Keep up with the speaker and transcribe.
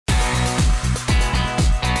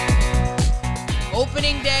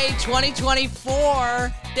Opening day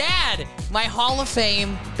 2024. Dad, my Hall of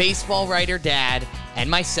Fame baseball writer dad, and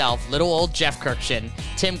myself, little old Jeff Kurkjian,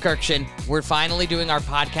 Tim Kurkjian, we're finally doing our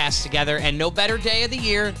podcast together, and no better day of the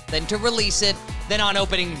year than to release it than on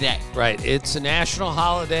opening day. Right. It's a national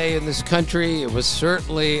holiday in this country. It was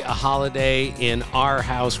certainly a holiday in our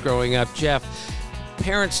house growing up. Jeff,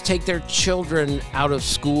 parents take their children out of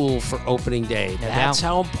school for opening day. That's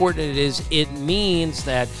how important it is. It means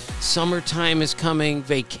that summertime is coming,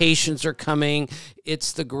 vacations are coming.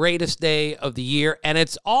 It's the greatest day of the year, and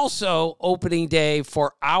it's also opening day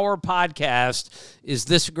for our podcast, Is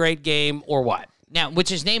This a Great Game or What? Now,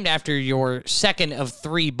 which is named after your second of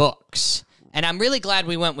 3 books. And I'm really glad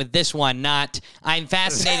we went with this one, not I'm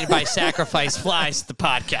Fascinated by Sacrifice Flies, the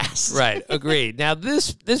podcast. Right, agreed. Now,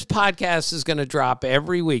 this podcast is going to drop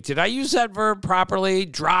every week. Did I use that verb properly?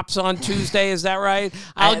 Drops on Tuesday, is that right?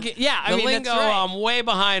 I mean, lingo, that's right. I'm way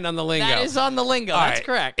behind on the lingo. That is on the lingo, that's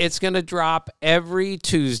correct. It's going to drop every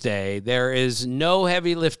Tuesday. There is no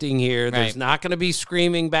heavy lifting here. There's not going to be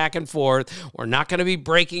screaming back and forth. We're not going to be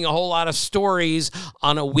breaking a whole lot of stories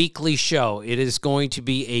on a weekly show. It is going to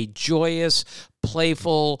be a joyous,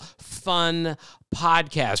 playful, fun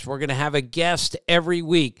podcast. We're going to have a guest every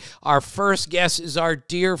week. Our first guest is our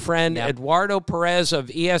dear friend, Eduardo Perez of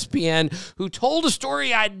ESPN, who told a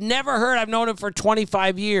story I'd never heard. I've known him for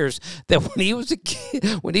 25 years, that when he was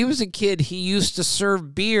a kid, he used to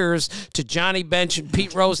serve beers to Johnny Bench and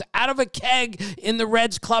Pete Rose out of a keg in the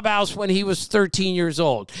Reds clubhouse when he was 13 years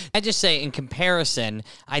old. I just say, in comparison,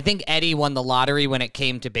 I think Eddie won the lottery when it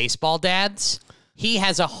came to baseball dads. He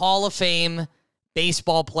has a Hall of Fame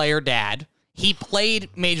baseball player dad. He played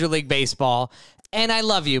Major League Baseball, and I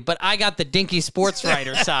love you, but I got the dinky sports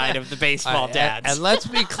writer side of the baseball dads. And let's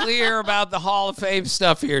be clear about the Hall of Fame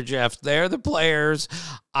stuff here, Jeff. They're the players.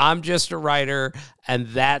 I'm just a writer, and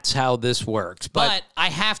that's how this works. But I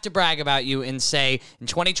have to brag about you and say, in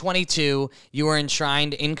 2022, you were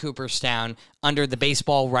enshrined in Cooperstown under the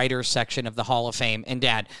baseball writers section of the Hall of Fame. And,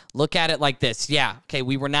 Dad, look at it like this. Yeah, okay,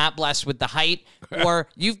 we were not blessed with the height, or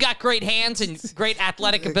you've got great hands and great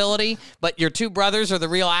athletic ability, but your 2 brothers are the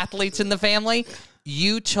real athletes in the family.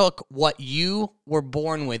 You took what you were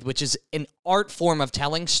born with, which is an art form of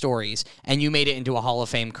telling stories, and you made it into a Hall of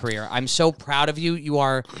Fame career. I'm so proud of you. You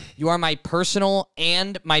are my personal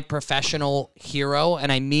and my professional hero,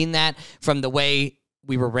 and I mean that from the way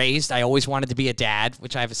we were raised. I always wanted to be a dad,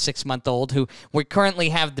 which I have a 6-month-old who we currently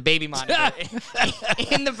have the baby monitor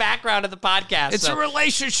in the background of the podcast. It's a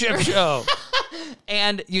relationship show.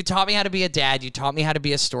 And you taught me how to be a dad. You taught me how to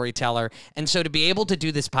be a storyteller. And so to be able to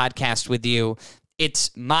do this podcast with you,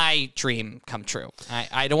 it's my dream come true.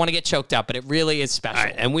 I don't want to get choked up, but it really is special.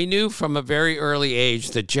 Right, and we knew from a very early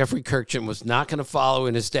age that Jeffrey Kurkjian was not going to follow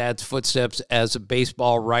in his dad's footsteps as a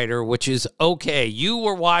baseball writer, which is okay. You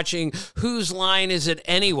were watching Whose Line Is It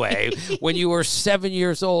Anyway? When you were 7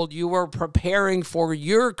 years old, you were preparing for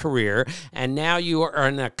your career, and now you are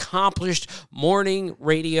an accomplished morning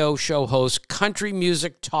radio show host, country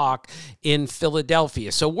music talk in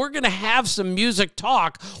Philadelphia. So we're going to have some music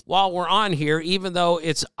talk while we're on here, even though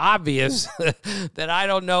it's obvious that I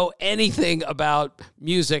don't know anything about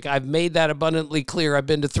music. I've made that abundantly clear. I've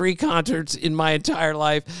been to 3 concerts in my entire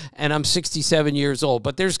life, and I'm 67 years old.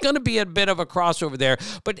 But there's going to be a bit of a crossover there.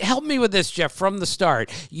 But help me with this, Jeff, from the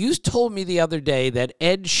start. You told me the other day that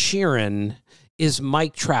Ed Sheeran is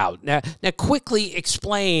Mike Trout. Now quickly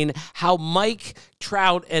explain how Mike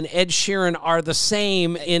Trout and Ed Sheeran are the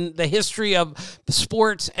same in the history of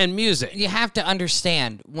sports and music. You have to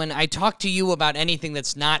understand, when I talk to you about anything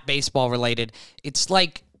that's not baseball related, it's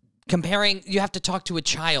like comparing, you have to talk to a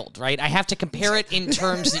child, right? I have to compare it in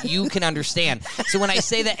terms that you can understand. So when I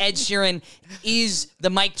say that Ed Sheeran is the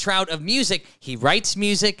Mike Trout of music, he writes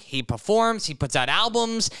music, he performs, he puts out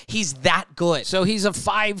albums, he's that good. So he's a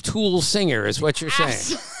 5-tool singer is what you're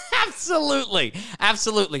saying. Absolutely.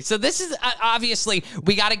 Absolutely. So this is, obviously,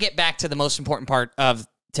 we got to get back to the most important part of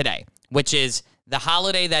today, which is the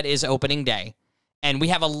holiday that is opening day. And we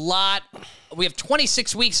have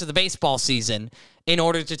 26 weeks of the baseball season in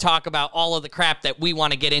order to talk about all of the crap that we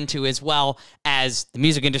want to get into, as well as the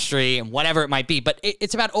music industry and whatever it might be. But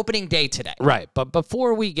it's about opening day today. Right. But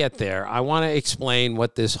before we get there, I want to explain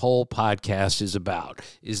what this whole podcast is about.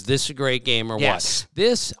 Is this a great game or what?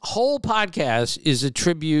 This whole podcast is a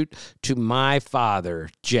tribute to my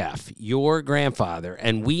father, Jeff, your grandfather,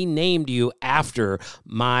 and we named you after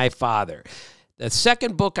my father. The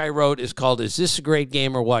second book I wrote is called Is This a Great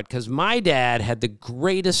Game or What? Because my dad had the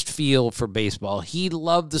greatest feel for baseball. He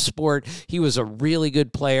loved the sport. He was a really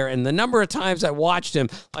good player. And the number of times I watched him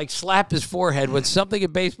like slap his forehead when something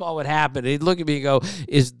in baseball would happen, he'd look at me and go,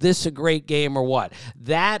 is this a great game or what?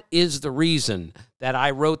 That is the reason that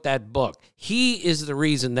I wrote that book. He is the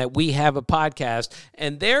reason that we have a podcast.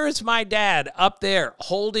 And there is my dad up there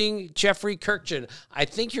holding Jeffrey Kurkjian. I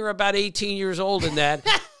think you're about 18 years old in that.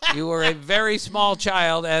 You were a very small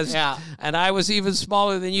child, and I was even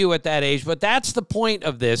smaller than you at that age. But that's the point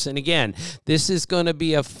of this. And again, this is going to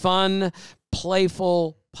be a fun,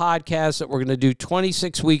 playful podcast that we're going to do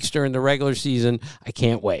 26 weeks during the regular season. I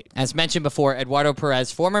can't wait. As mentioned before, Eduardo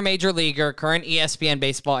Perez, former major leaguer, current ESPN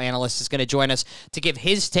baseball analyst, is going to join us to give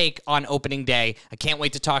his take on opening day. I can't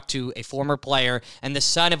wait to talk to a former player and the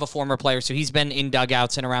son of a former player. So he's been in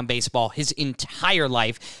dugouts and around baseball his entire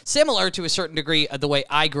life, similar to a certain degree of the way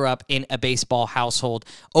I grew up in a baseball household.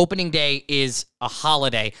 Opening day is a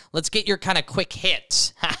holiday. Let's get your kind of quick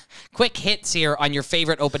hits. Quick hits here on your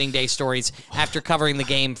favorite opening day stories after covering the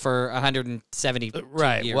game for 170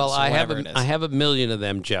 right. years. Well, I have a million of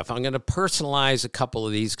them, Jeff. I'm going to personalize a couple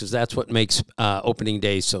of these because that's what makes opening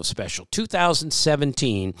day so special.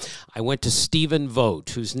 2017, I went to Stephen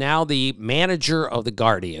Vogt, who's now the manager of the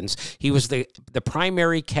Guardians. He was the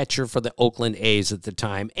primary catcher for the Oakland A's at the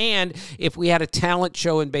time. And if we had a talent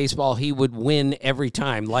show in baseball, he would win every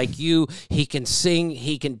time. Like you, he can sing,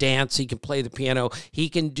 he can dance, he can play the piano, he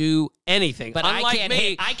can do anything. But unlike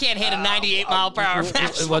I can't hit a 98-mile-per-hour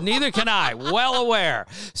fastball. Well, neither can I. Well aware.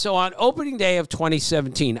 So on opening day of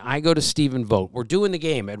 2017, I go to Stephen Vogt. We're doing the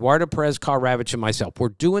game. Eduardo Perez, Carl Ravitch, and myself. We're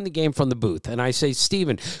doing the game from the booth. And I say,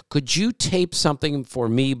 Stephen, could you tape something for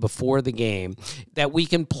me before the game that we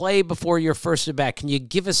can play before your first at bat? Can you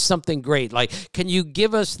give us something great? Like, can you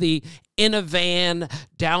give us the In a Van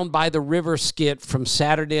Down by the River skit from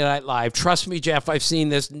Saturday Night Live? Trust me, Jeff, I've seen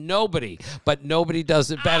this. Nobody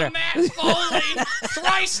does it better. I'm Matt Foley,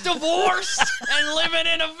 thrice divorced and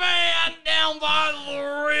living in a van down by the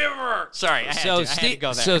river. Sorry, I had to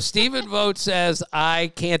go there. So Stephen Vogt says,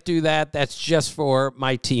 I can't do that. That's just for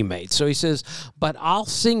my teammates. So he says, but I'll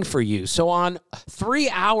sing for you. So on 3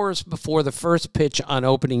 hours before the first pitch on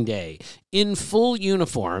opening day, in full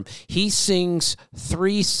uniform, he sings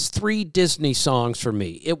three Disney songs for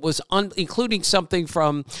me. It was including something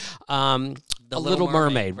from The Little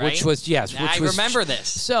Mermaid, right? which was I remember this.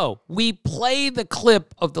 So we play the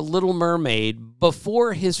clip of The Little Mermaid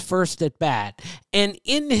before his first at bat, and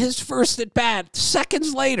in his first at bat,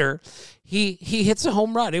 seconds later, he hits a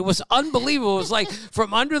home run. It was unbelievable. It was like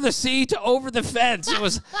from under the sea to over the fence.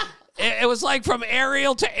 It was like from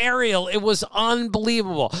aerial to aerial. It was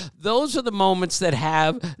unbelievable. Those are the moments that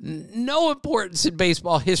have no importance in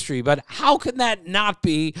baseball history, but how can that not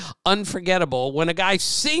be unforgettable when a guy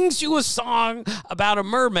sings you a song about a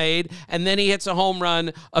mermaid and then he hits a home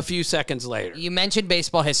run a few seconds later? You mentioned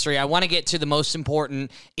baseball history. I want to get to the most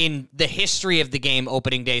important in the history of the game,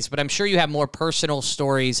 opening days, but I'm sure you have more personal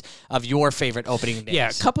stories of your favorite opening days. Yeah,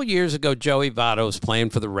 a couple years ago, Joey Votto was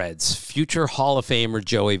playing for the Reds. Future Hall of Famer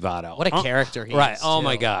Joey Votto. What a character he right. is. Oh, too.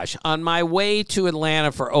 my gosh. On my way to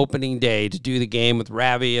Atlanta for opening day to do the game with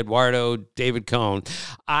Ravi, Eduardo, David Cohn,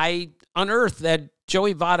 I unearthed that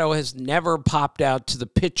Joey Votto has never popped out to the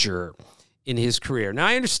pitcher in his career. Now,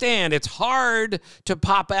 I understand it's hard to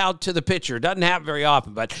pop out to the pitcher. It doesn't happen very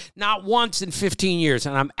often, but not once in 15 years.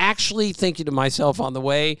 And I'm actually thinking to myself on the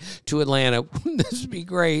way to Atlanta, this would be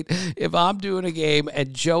great if I'm doing a game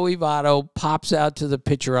and Joey Votto pops out to the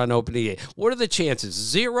pitcher on opening day. What are the chances?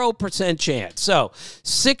 0% chance. So,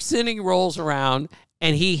 sixth inning rolls around,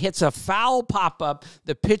 and he hits a foul pop-up.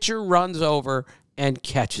 The pitcher runs over and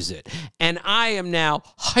catches it. And I am now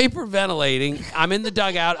hyperventilating. I'm in the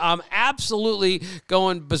dugout. I'm absolutely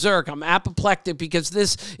going berserk. I'm apoplectic because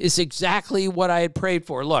this is exactly what I had prayed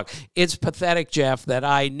for. Look, it's pathetic, Jeff, that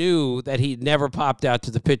I knew that he never popped out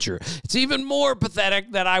to the pitcher. It's even more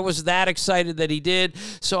pathetic that I was that excited that he did.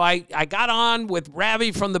 So I got on with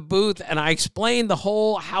Ravi from the booth, and I explained the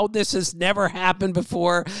whole how this has never happened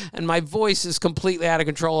before, and my voice is completely out of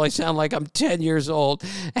control. I sound like I'm 10 years old.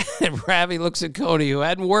 And Ravi looks at Cody, who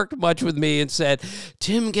hadn't worked much with me, and said,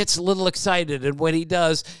 Tim gets a little excited, and when he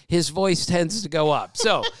does, his voice tends to go up.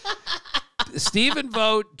 So, Stephen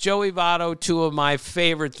Vogt, Joey Votto, two of my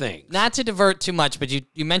favorite things. Not to divert too much, but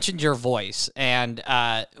you mentioned your voice, and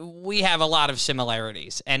we have a lot of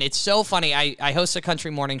similarities. And it's so funny. I host a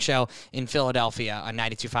country morning show in Philadelphia on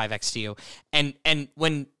 92.5 XTU, and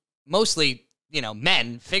when mostly,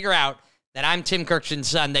 men figure out that I'm Tim Kurkjian's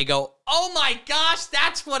son, they go, Oh my gosh,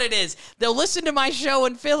 that's what it is. They'll listen to my show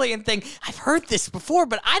in Philly and think, I've heard this before,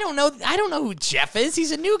 but I don't know who Jeff is.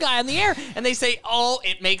 He's a new guy on the air. And they say, oh,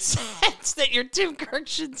 it makes sense that you're Tim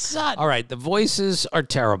Kurkjian's son. All right, the voices are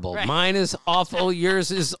terrible. Right. Mine is awful.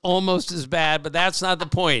 Yours is almost as bad, but that's not the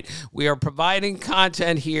point. We are providing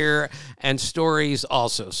content here and stories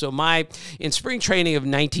also. So in spring training of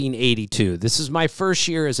 1982, this is my first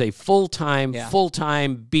year as a full-time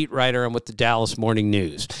beat writer. I'm with the Dallas Morning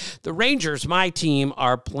News. The Rangers, my team,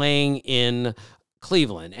 are playing in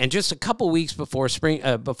Cleveland, and just a couple weeks before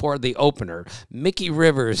before the opener, Mickey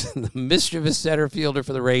Rivers, the mischievous center fielder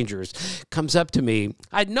for the Rangers, comes up to me.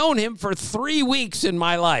 I'd known him for 3 weeks in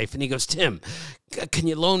my life, and he goes, Tim, can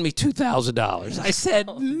you loan me $2,000? I said,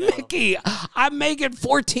 Mickey, I'm making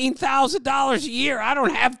 $14,000 a year. I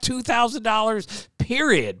don't have $2,000,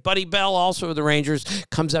 period. Buddy Bell, also of the Rangers,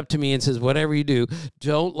 comes up to me and says, whatever you do,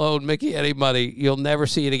 don't loan Mickey any money. You'll never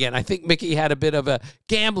see it again. I think Mickey had a bit of a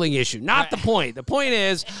gambling issue. Not the point. The point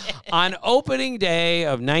is, on opening day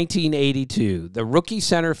of 1982, the rookie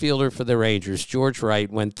center fielder for the Rangers, George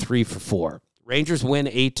Wright, went 3 for 4. Rangers win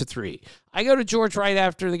 8-3. I go to George Wright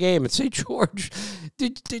after the game and say, George,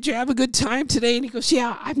 did you have a good time today? And he goes,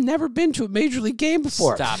 yeah, I've never been to a Major League game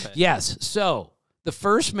before. Stop it. Yes. So the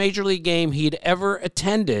first Major League game he'd ever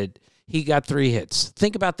attended, he got 3 hits.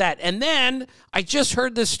 Think about that. And then I just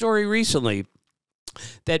heard this story recently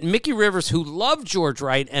that Mickey Rivers, who loved George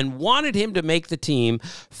Wright and wanted him to make the team,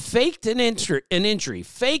 faked an injury,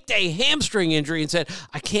 faked a hamstring injury and said,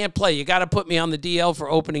 I can't play. You got to put me on the DL for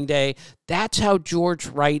opening day. That's how George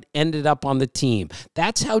Wright ended up on the team.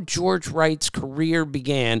 That's how George Wright's career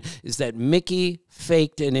began, is that Mickey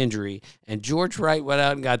faked an injury, and George Wright went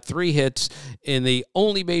out and got 3 hits in the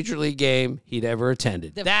only Major League game he'd ever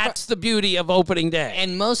attended. That's the beauty of opening day.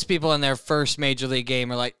 And most people in their first Major League game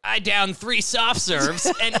are like, I downed 3 soft serves,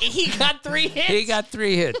 and he got 3 hits. He got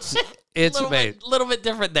 3 hits. It's amazing. A little bit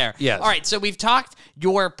different there. Yes. All right, so we've talked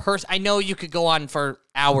I know you could go on for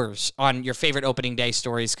hours on your favorite opening day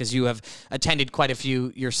stories because you have attended quite a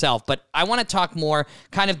few yourself, but I want to talk more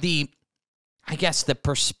kind of the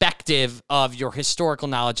perspective of your historical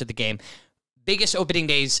knowledge of the game. Biggest opening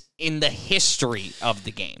days in the history of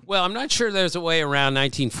the game. Well, I'm not sure there's a way around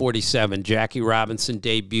 1947. Jackie Robinson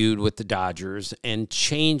debuted with the Dodgers and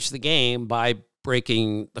changed the game by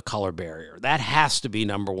breaking the color barrier. That has to be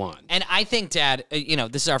number one. And I think, Dad,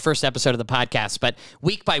 this is our first episode of the podcast, but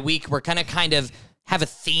week by week, we're going to kind of have a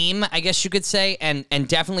theme, I guess you could say, and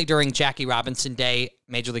definitely during Jackie Robinson Day,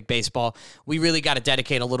 Major League Baseball, we really got to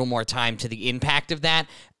dedicate a little more time to the impact of that.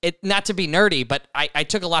 Not to be nerdy, but I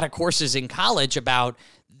took a lot of courses in college about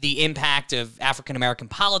the impact of African-American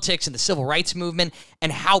politics and the civil rights movement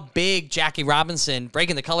and how big Jackie Robinson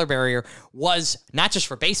breaking the color barrier was, not just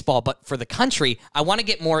for baseball, but for the country. I want to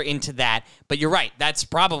get more into that, but you're right. That's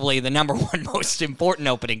probably the number one most important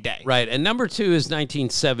opening day. Right, and number 2 is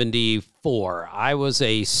 1974. I was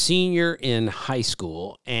a senior in high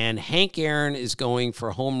school, and Hank Aaron is going for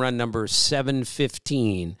home run number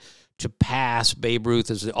 715 to pass Babe Ruth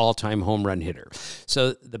as the all-time home run hitter.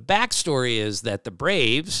 So the backstory is that the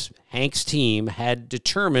Braves, Hank's team, had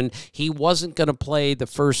determined he wasn't going to play the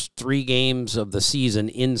first 3 games of the season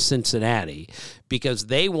in Cincinnati because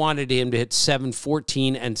they wanted him to hit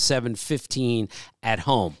 714 and 715 at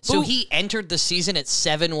home. So he entered the season at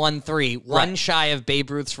 713, one shy of Babe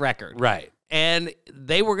Ruth's record. Right. And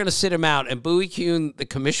they were going to sit him out, and Bowie Kuhn, the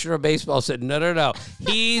commissioner of baseball, said, no,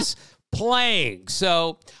 he's playing.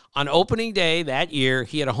 So on opening day that year,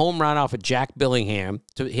 he had a home run off of Jack Billingham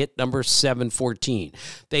to hit number 714.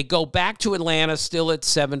 They go back to Atlanta still at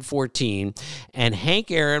 714, and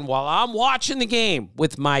Hank Aaron, while I'm watching the game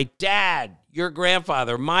with my dad, your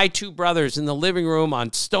grandfather, my 2 brothers in the living room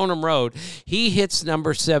on Stoneham Road, he hits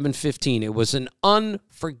number 715. It was an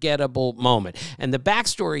unforgettable moment. And the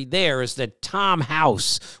backstory there is that Tom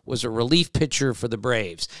House was a relief pitcher for the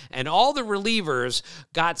Braves. And all the relievers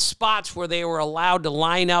got spots where they were allowed to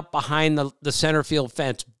line up behind the center field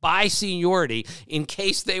fence by seniority in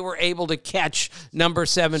case they were able to catch number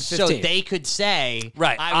 715. So they could say,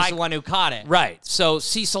 I was the one who caught it. Right. So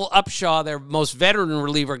Cecil Upshaw, their most veteran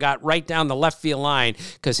reliever, got right down the left field line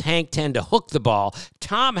because Hank tended to hook the ball.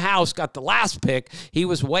 Tom House got the last pick. He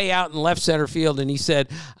was way out in left center field, and he said,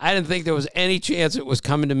 I didn't think there was any chance it was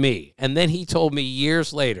coming to me. And then he told me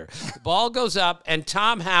years later, the ball goes up, and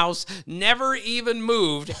Tom House never even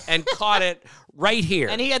moved and caught it right here.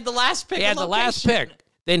 And he had the last pick. He had the last pick.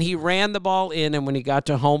 Then he ran the ball in, and when he got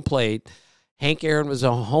to home plate, Hank Aaron was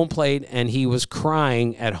on home plate, and he was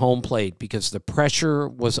crying at home plate because the pressure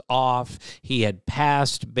was off. He had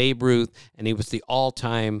passed Babe Ruth, and he was the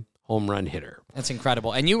all-time home run hitter. That's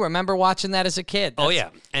incredible. And you remember watching that as a kid? Oh,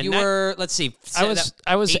 yeah. And you were, let's see,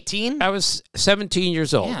 I was 18? I was 17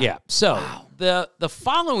 years old. Yeah. So Wow. the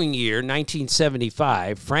following year,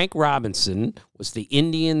 1975, Frank Robinson was the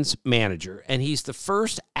Indians manager, and he's the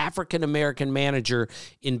first African-American manager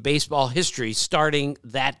in baseball history starting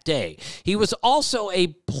that day. He was also a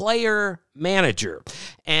player manager,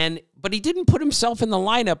 but he didn't put himself in the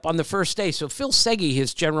lineup on the first day. So Phil Segui,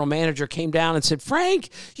 his general manager, came down and said, Frank,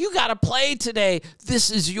 you got to play today. This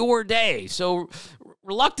is your day. So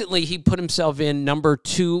reluctantly, he put himself in number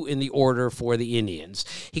 2 in the order for the Indians.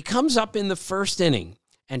 He comes up in the first inning,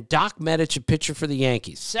 and Doc Medich, a pitcher for the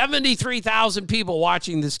Yankees, 73,000 people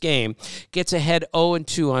watching this game, gets ahead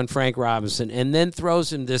 0-2 on Frank Robinson and then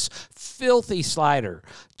throws him this filthy slider,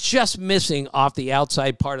 just missing off the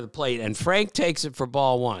outside part of the plate. And Frank takes it for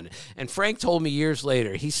ball 1. And Frank told me years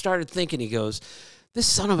later, he started thinking, he goes, this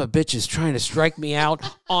son of a bitch is trying to strike me out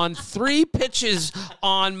on 3 pitches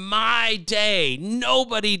on my day.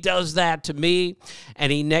 Nobody does that to me. And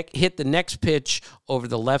he hit the next pitch over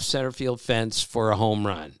the left center field fence for a home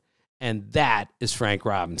run. And that is Frank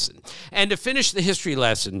Robinson. And to finish the history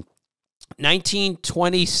lesson,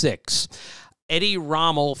 1926, Eddie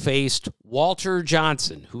Rommel faced Walter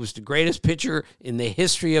Johnson, who was the greatest pitcher in the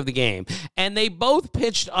history of the game. And they both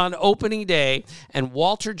pitched on opening day, and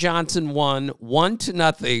Walter Johnson won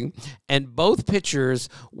 1-0, and both pitchers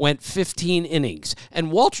went 15 innings. And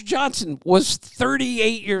Walter Johnson was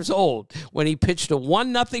 38 years old when he pitched a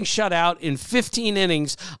 1-0 shutout in 15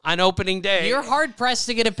 innings on opening day. You're hard-pressed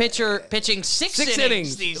to get a pitcher pitching six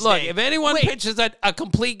innings these Look, days. if anyone pitches a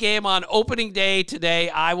complete game on opening day today,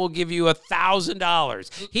 I will give you $1,000.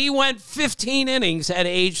 He went 15 innings at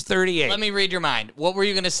age 38. Let me read your mind. What were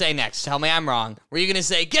you going to say next? Tell me I'm wrong. Were you going to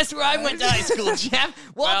say, guess where I went to high school,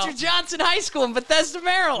 Jeff? Walter Johnson High School in Bethesda,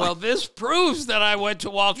 Maryland. Well, this proves that I went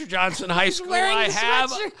to Walter Johnson High School. Wearing the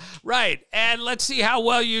sweatshirt. Right. And let's see how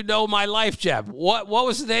well you know my life, Jeff. What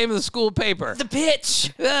was the name of the school paper? The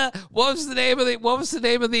Pitch. What was the name of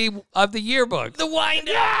the yearbook? The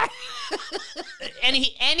Wind-Up.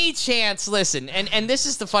 Any chance, listen, and this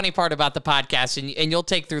is the funny part about the podcast, and you'll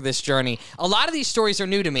take through this journey. A lot of these stories are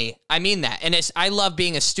new to me. I mean that. And I love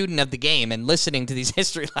being a student of the game and listening to these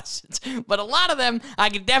history lessons. But a lot of them I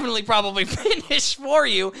could definitely probably finish for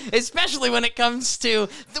you, especially when it comes to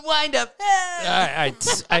the wind-up. I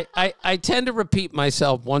tend to repeat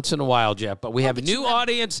myself once in a while, Jeff, but we have a new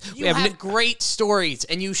audience. You have great stories,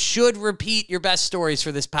 and you should repeat your best stories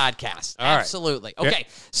for this podcast. All right. Absolutely. Okay,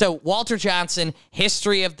 so Walter Johnson,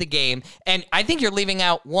 history of the game, and I think you're leaving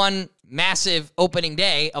out one massive opening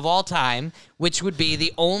day of all time, which would be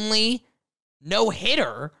the only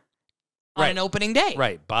no-hitter on an opening day.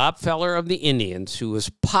 Right. Bob Feller of the Indians, who was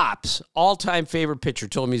Pop's all-time favorite pitcher,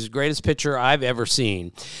 told me he's the greatest pitcher I've ever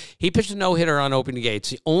seen. He pitched a no-hitter on opening day. It's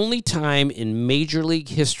the only time in Major League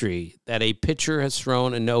history that a pitcher has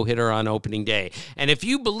thrown a no-hitter on opening day. And if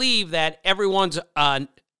you believe that everyone's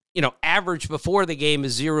average before the game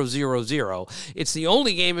is 0-0-0. It's the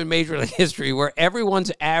only game in Major League history where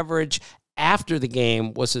everyone's average after the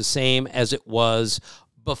game was the same as it was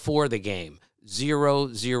before the game.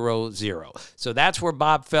 0-0-0. So that's where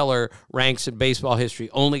Bob Feller ranks in baseball history.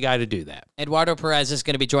 Only guy to do that. Eduardo Perez is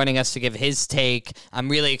going to be joining us to give his take. I'm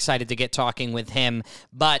really excited to get talking with him.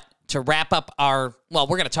 But to wrap up we're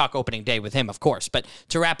going to talk opening day with him, of course, but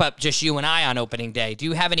to wrap up just you and I on opening day, do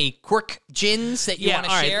you have any Quirkjians that you want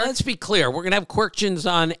to share? Right, let's be clear. We're going to have Quirkjians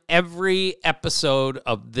on every episode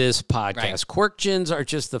of this podcast. Right. Quirkjians are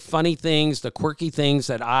just the funny things, the quirky things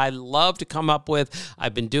that I love to come up with.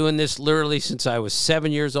 I've been doing this literally since I was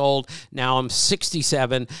 7 years old. Now I'm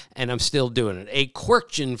 67, and I'm still doing it. A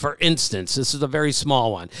Quirkjian, for instance, this is a very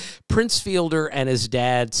small one. Prince Fielder and his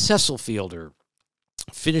dad, Cecil Fielder,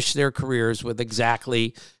 finished their careers with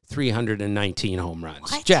exactly 319 home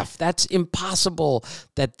runs. What? Jeff, that's impossible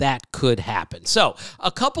that could happen. So,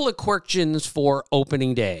 a couple of Quirkjians for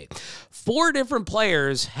opening day. 4 different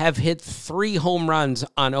players have hit 3 home runs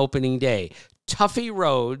on opening day. Tuffy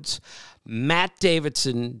Rhodes, Matt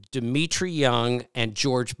Davidson, Dimitri Young, and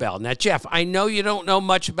George Bell. Now, Jeff, I know you don't know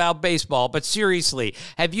much about baseball, but seriously,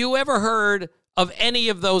 have you ever heard of any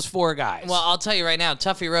of those 4 guys? Well, I'll tell you right now,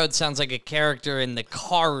 Tuffy Rhodes sounds like a character in the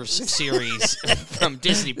Cars series from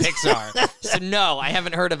Disney Pixar. So no, I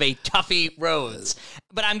haven't heard of a Tuffy Rhodes.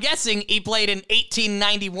 But I'm guessing he played in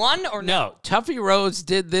 1891 or no? Tuffy Rhodes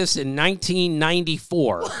did this in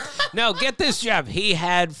 1994. No, get this, Jeff. He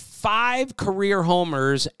had 5 career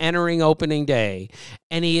homers entering opening day,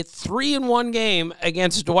 and he hit 3 in one game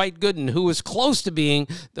against Dwight Gooden, who was close to being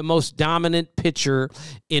the most dominant pitcher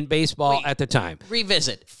in baseball at the time.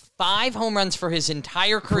 Revisit. 5 home runs for his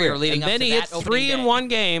entire career leading up to that opening day. And then he hit 3 in one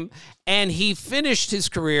game, and he finished his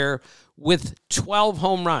career with 12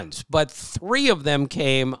 home runs, but 3 of them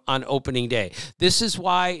came on opening day. This is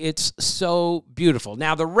why it's so beautiful.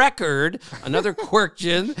 Now, the record, another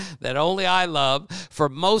Quirkjian that only I love, for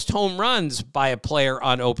most home runs by a player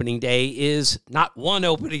on opening day is not one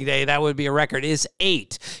opening day, that would be a record, is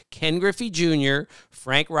 8. Ken Griffey Jr.,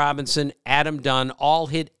 Frank Robinson, Adam Dunn all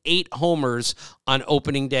hit 8 homers on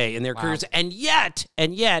opening day in their careers. And yet,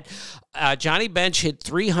 Johnny Bench hit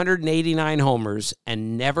 389 homers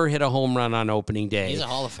and never hit a home run on opening day. He's a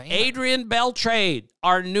Hall of Famer. Adrian Beltre,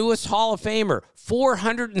 our newest Hall of Famer,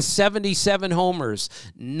 477 homers,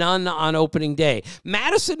 none on opening day.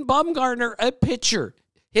 Madison Bumgarner, a pitcher,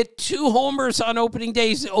 hit 2 homers on opening day.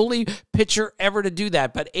 He's the only pitcher ever to do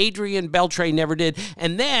that, but Adrian Beltre never did.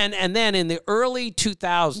 And then in the early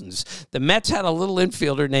 2000s, the Mets had a little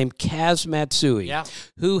infielder named Kaz Matsui,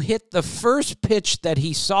 who hit the first pitch that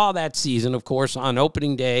he saw that season, of course, on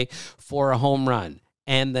opening day for a home run.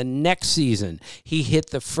 And the next season, he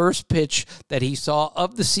hit the first pitch that he saw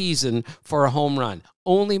of the season for a home run.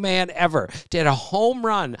 Only man ever did a home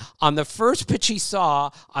run on the first pitch he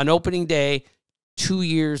saw on opening day 2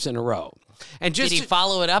 years in a row. And just did he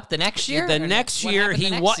follow it up the next year? The next year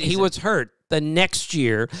he was hurt. The next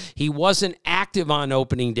year he wasn't active on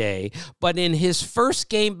opening day, but in his first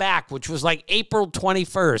game back, which was like April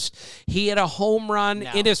 21st, he had a home run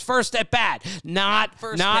in his first at bat. Not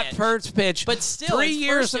first pitch, but still 3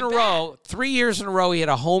 years in a row. 3 years in a row he had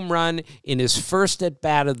a home run in his first at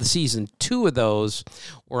bat of the season. 2 of those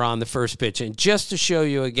were on the first pitch. And just to show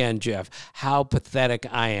you again, Jeff, how pathetic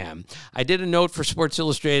I am, I did a note for Sports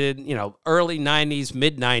Illustrated, early 90s,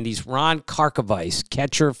 mid 90s, Ron Karkovice,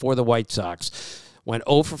 catcher for the White Sox, went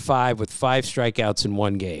 0 for 5 with 5 strikeouts in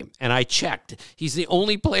one game. And I checked. He's the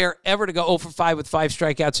only player ever to go 0 for 5 with 5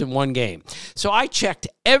 strikeouts in one game. So I checked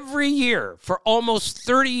every year for almost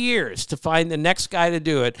 30 years to find the next guy to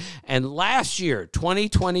do it. And last year,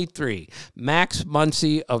 2023, Max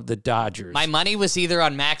Muncy of the Dodgers. My money was either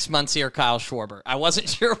on Max Muncy or Kyle Schwarber. I wasn't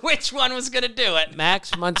sure which one was going to do it.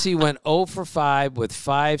 Max Muncy went 0 for 5 with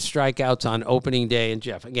 5 strikeouts on opening day. And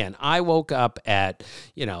Jeff, again, I woke up at,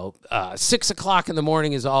 6 o'clock in the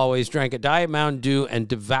morning as always, drank a Diet Mountain Dew and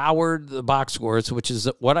devoured the box scores, which is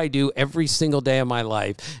what I do every single day of my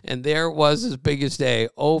life. And there was his biggest day,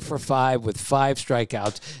 0 for 5 with 5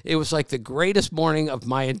 strikeouts. It was like the greatest morning of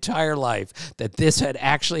my entire life that this had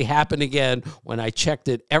actually happened again when I checked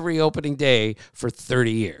it every opening day for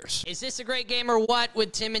 30 years. Is this a great game or what?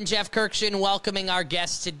 With Tim and Jeff Kurkjian welcoming our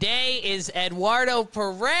guest today is Eduardo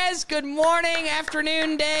Perez. Good morning,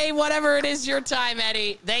 afternoon, day, whatever it is your time,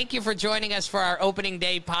 Eddie. Thank you for joining us for our opening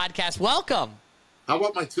day podcast. Welcome. How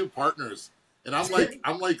about my 2 partners? And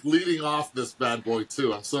I'm like leading off this bad boy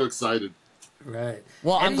too. I'm so excited. Right.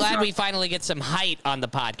 Well, I'm glad we finally get some height on the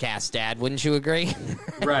podcast, Dad. Wouldn't you agree?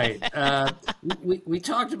 Right. We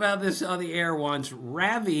talked about this on the air once. Carl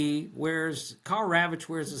Ravitch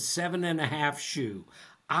wears a 7.5 shoe.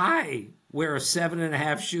 I wear a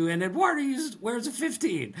 7.5 shoe, and Eduardo wears a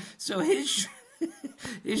 15. So his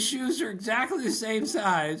shoes are exactly the same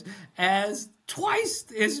size as twice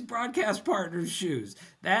his broadcast partner's shoes.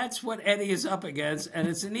 That's what Eddie is up against, and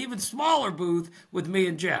it's an even smaller booth with me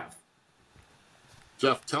and Jeff.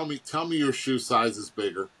 Jeff, tell me your shoe size is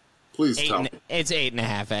bigger. Please tell me. It's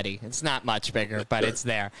 8.5, Eddie. It's not much bigger, but it's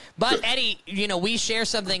there. But Eddie, we share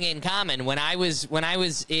something in common. When I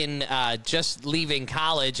was in just leaving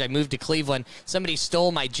college, I moved to Cleveland. Somebody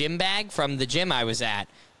stole my gym bag from the gym I was at.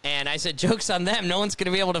 And I said, joke's on them. No one's going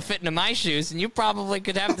to be able to fit into my shoes, and you probably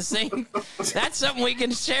could have the same. That's something we can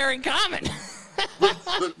share in common.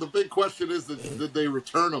 The big question is, did they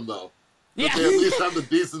return them, though? Did Yeah. they at least have the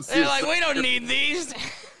decency? They're like, we don't need these.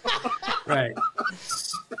 Right.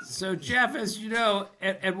 So, Jeff, as you know,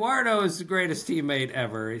 Eduardo is the greatest teammate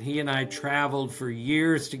ever. He and I traveled for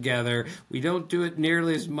years together. We don't do it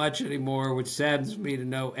nearly as much anymore, which saddens me to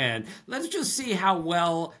no end. Let's just see how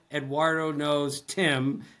well Eduardo knows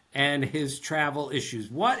Tim and his travel issues.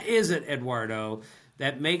 What is it, Eduardo,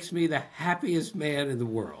 that makes me the happiest man in the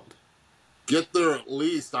world? Get there at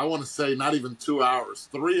least, I want to say, not even 2 hours,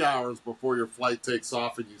 3 hours before your flight takes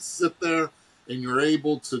off, and you sit there and you're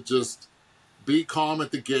able to just be calm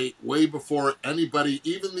at the gate way before anybody,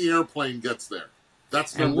 even the airplane, gets there.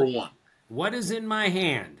 That's number one. What is in my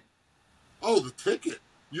hand? Oh, the ticket.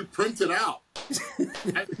 You print it out.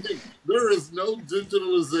 I mean, there is no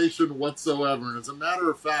digitalization whatsoever. And as a matter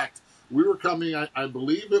of fact, we were coming, I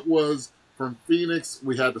believe it was from Phoenix.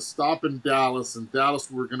 We had to stop in Dallas. In Dallas,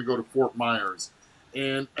 we were going to go to Fort Myers.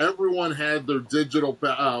 And everyone had their digital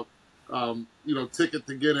ticket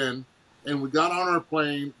to get in. And we got on our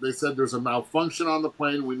plane. They said there's a malfunction on the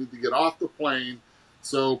plane. We need to get off the plane.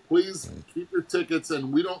 So please keep your tickets.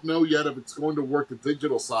 And we don't know yet if it's going to work the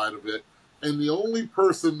digital side of it. And the only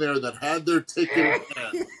person there that had their ticket in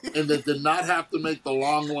hand and that did not have to make the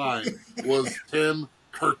long line was Tim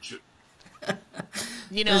Kurkjian.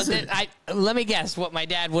 Let me guess what my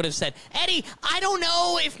dad would have said. Eddie, I don't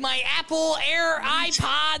know if my Apple Air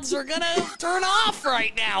iPods are going to turn off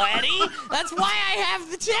right now, Eddie. That's why I have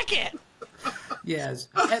the ticket. Yes.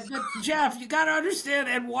 But Jeff, you got to understand,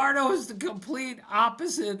 Eduardo is the complete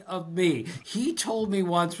opposite of me. He told me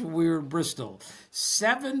once when we were in Bristol,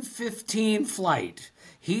 7:15 flight.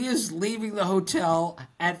 He is leaving the hotel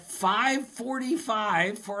at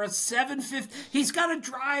 5:45 for a 7:50. He's got to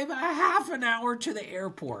drive a half an hour to the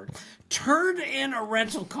airport, turn in a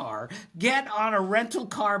rental car, get on a rental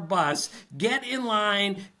car bus, get in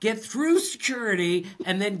line, get through security,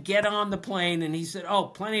 and then get on the plane. And he said, oh,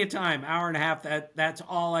 plenty of time, hour and a half, that's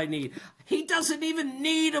all I need. He doesn't even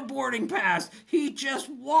need a boarding pass. He just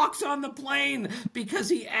walks on the plane because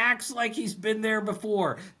he acts like he's been there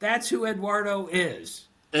before. That's who Eduardo is.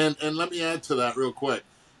 And let me add to that real quick.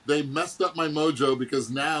 They messed up my mojo because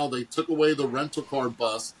now they took away the rental car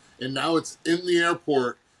bus, and now it's in the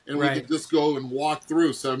airport, and we can just go and walk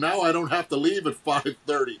through. So now I don't have to leave at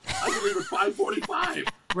 5:30. I can leave at 5:45.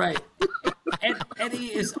 Right.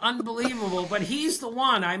 Eddie is unbelievable, but he's the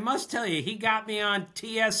one. I must tell you, he got me on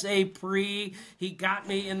TSA pre. He got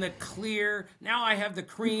me in the clear. Now I have the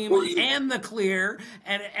cream and the clear,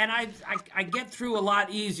 and I get through a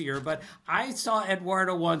lot easier. But I saw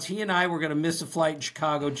Eduardo once. He and I were going to miss a flight in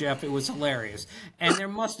Chicago, Jeff. It was hilarious. And there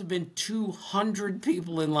must have been 200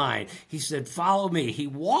 people in line. He said, follow me. He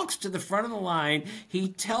walks to the front of the line. He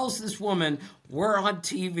tells this woman, we're on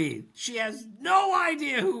TV. She has no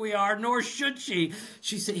idea who we are, nor should she.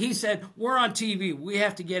 He said, we're on TV. We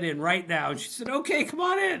have to get in right now. And she said, okay, come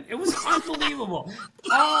on in. It was unbelievable.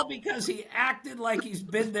 All because he acted like he's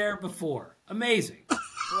been there before. Amazing.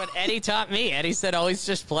 That's what Eddie taught me. Eddie said, always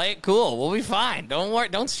just play it cool. We'll be fine. Don't worry.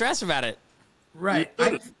 Don't stress about it. Right.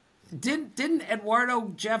 Didn't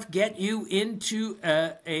Eduardo, Jeff, get you into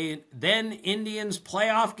a then Indians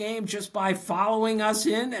playoff game just by following us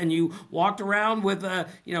in, and you walked around with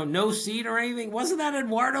no seat or anything? Wasn't that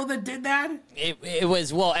Eduardo that did that? It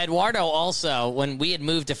was, well, Eduardo also, when we had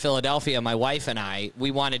moved to Philadelphia, my wife and I,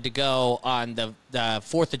 we wanted to go on the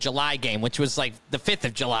 4th of July game, which was like the 5th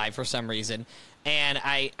of July for some reason. And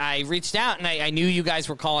I reached out, and I knew you guys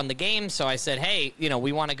were calling the game, so I said, hey,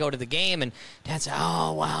 we want to go to the game. And Dad said,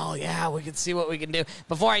 oh, well, yeah, we can see what we can do.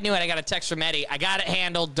 Before I knew it, I got a text from Eddie. I got it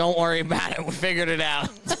handled. Don't worry about it. We figured it out.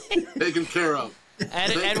 Taken care of.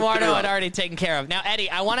 Eduardo had already taken care of. Now, Eddie,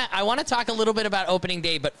 I want to talk a little bit about opening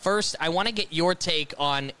day, but first, I want to get your take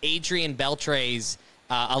on Adrian Beltre's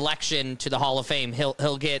election to the Hall of Fame.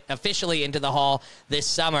 He'll get officially into the Hall this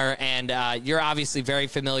summer, and you're obviously very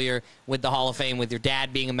familiar with the Hall of Fame with your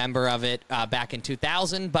dad being a member of it back in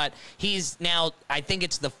 2000, but he's now, I think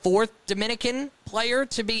it's the 4th Dominican player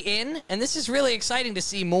to be in, and this is really exciting to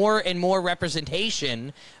see more and more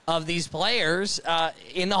representation of these players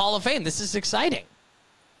in the Hall of Fame. This is exciting.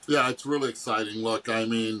 Yeah, it's really exciting. Look, I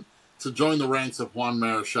mean, to join the ranks of Juan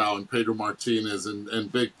Marichal and Pedro Martinez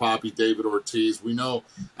and Big Papi David Ortiz. We know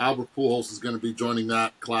Albert Pujols is going to be joining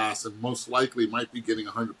that class and most likely might be getting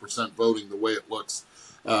 100% voting the way it looks.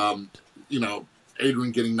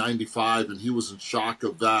 Adrian getting 95, and he was in shock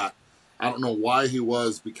of that. I don't know why he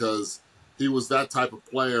was, because he was that type of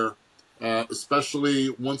player, especially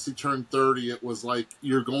once he turned 30. It was like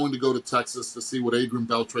you're going to go to Texas to see what Adrian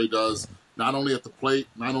Beltre does, not only at the plate,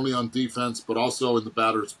 not only on defense, but also in the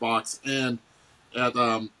batter's box and at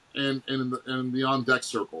in the on deck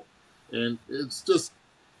circle. And it's just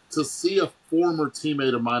to see a former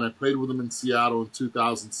teammate of mine. I played with him in Seattle in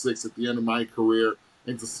 2006 at the end of my career,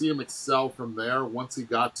 and to see him excel from there once he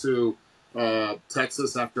got to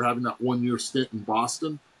Texas after having that 1-year stint in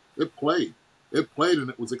Boston, it played, and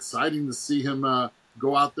it was exciting to see him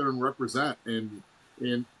go out there and represent. And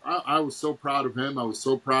I was so proud of him. I was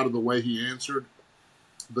so proud of the way he answered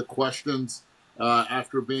the questions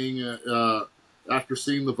after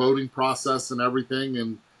seeing the voting process and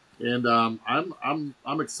everything. And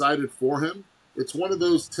I'm excited for him. It's one of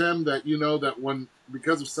those, Tim, that that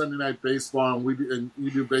because of Sunday Night Baseball and you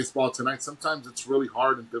do baseball tonight, sometimes it's really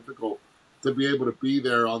hard and difficult to be able to be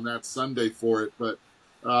there on that Sunday for it. But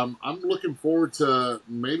I'm looking forward to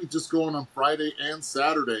maybe just going on Friday and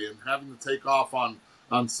Saturday and having to take off on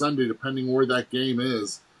Sunday, depending where that game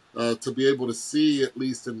is, to be able to see at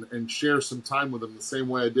least and share some time with him the same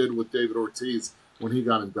way I did with David Ortiz when he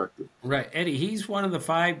got inducted. Right, Eddie, he's one of the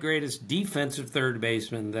 5 greatest defensive third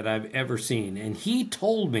basemen that I've ever seen. And he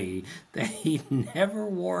told me that he never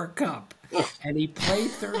wore a cup. And he played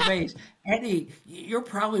third base. Eddie, you're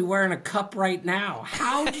probably wearing a cup right now.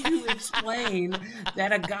 How do you explain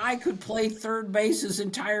that a guy could play third base his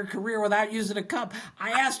entire career without using a cup?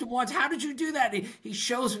 I asked him once, how did you do that? He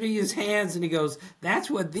shows me his hands and he goes, that's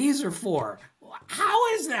what these are for.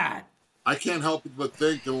 How is that? I can't help but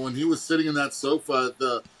think that when he was sitting in that sofa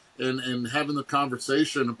and having the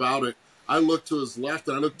conversation about it, I looked to his left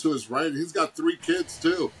and I looked to his right, and he's got 3 kids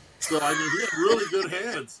too. So, I mean, he had really good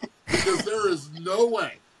hands, because there is no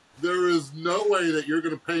way that you're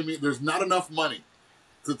going to pay me. There's not enough money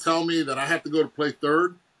to tell me that I have to go to play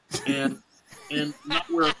third and not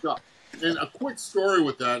wear a cup. And a quick story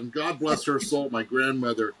with that, and God bless her soul, my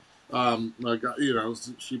grandmother,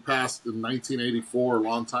 she passed in 1984, a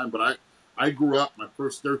long time, but I grew up, my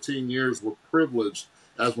first 13 years were privileged,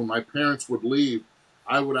 as when my parents would leave,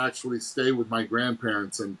 I would actually stay with my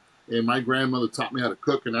grandparents, and my grandmother taught me how to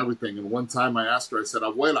cook and everything. And one time I asked her, I said,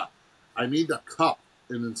 Abuela, I need a cup.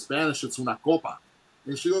 And in Spanish, it's una copa.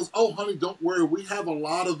 And she goes, oh, honey, don't worry. We have a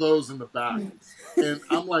lot of those in the back. And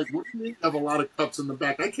I'm like, what do you mean you have a lot of cups in the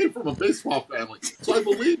back? I came from a baseball family. So I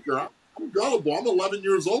believed her. I'm gullible. I'm 11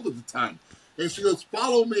 years old at the time. And she goes,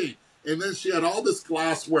 follow me. And then she had all this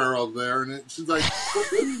glassware over there. And she's like, what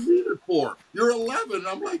do you need it for? You're 11. And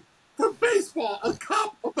I'm like, for baseball, a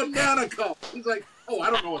cup, a banana cup. He's like, oh, I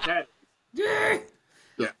don't know what that is.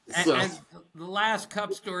 Yeah. So. And the last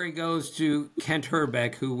cup story goes to Kent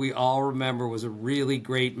Herbeck, who we all remember was a really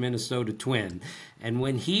great Minnesota Twin. And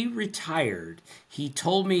when he retired, he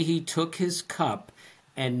told me he took his cup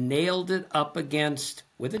and nailed it up against,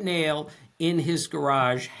 with a nail, in his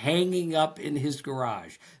garage, hanging up in his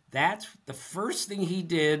garage. That's the first thing he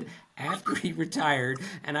did after he retired.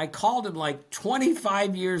 And I called him like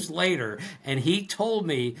 25 years later, and he told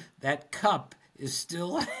me that cup is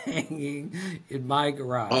still hanging in my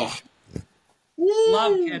garage. Oh.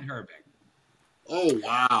 Love Ken Herbeck. Oh,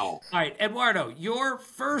 wow. All right, Eduardo, your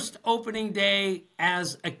first opening day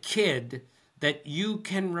as a kid that you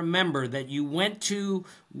can remember, that you went to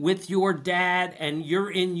with your dad and you're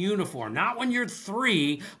in uniform. Not when you're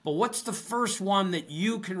 3, but what's the first one that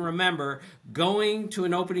you can remember going to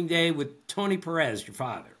an opening day with Tony Perez, your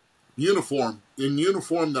father? Uniform. In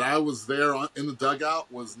uniform that I was there in the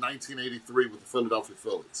dugout was 1983 with the Philadelphia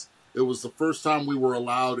Phillies. It was the first time we were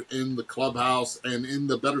allowed in the clubhouse and in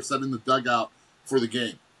the dugout for the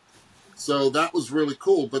game. So that was really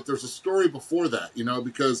cool. But there's a story before that,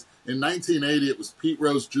 because in 1980 it was Pete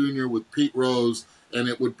Rose Jr. with Pete Rose, and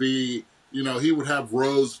it would be, he would have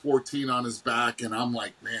Rose 14 on his back, and I'm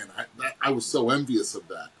like, man, I was so envious of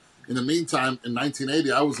that. In the meantime, in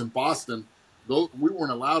 1980, I was in Boston. We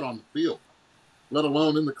weren't allowed on the field, let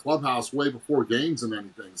alone in the clubhouse way before games and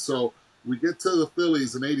anything. So we get to the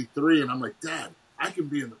Phillies in '83, and I'm like, Dad, I can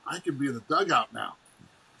be in the dugout now.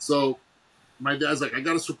 So my dad's like, I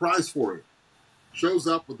got a surprise for you. Shows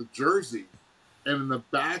up with a jersey, and in the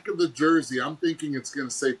back of the jersey, I'm thinking it's going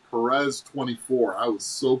to say Perez 24. I was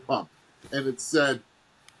so pumped, and it said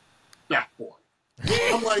Bat Boy.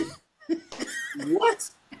 I'm like, what?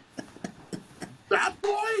 Bat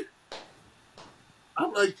Boy?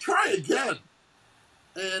 I'm like, try again.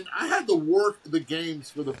 And I had to work the games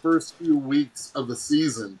for the first few weeks of the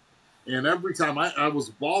season. And every time I was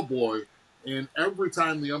a ball boy, and every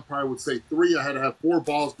time the umpire would say 3, I had to have 4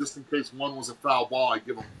 balls just in case one was a foul ball. I'd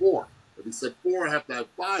give him 4. If he said 4, I have to have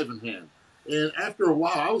 5 in hand. And after a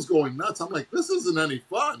while, I was going nuts. I'm like, this isn't any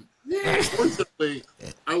fun. Unfortunately,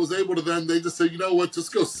 I was able to then, they just said, you know what,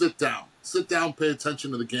 just go sit down. Sit down, pay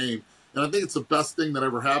attention to the game. And I think it's the best thing that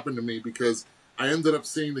ever happened to me, because I ended up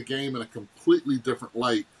seeing the game in a completely different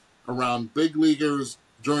light. Around big leaguers,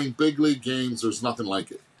 during big league games, there's nothing like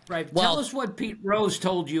it. Right. Tell us what Pete Rose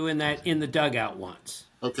told you in the dugout once.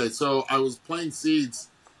 Okay, so I was playing seeds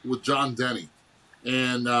with John Denny,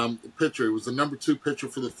 and the pitcher. He was the number 2 pitcher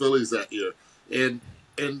for the Phillies that year. And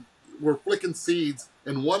we're flicking seeds,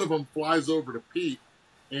 and one of them flies over to Pete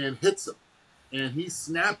and hits him. And he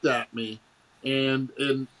snapped at me, and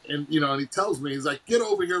he tells me, he's like, get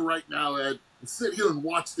over here right now, Ed, and sit here and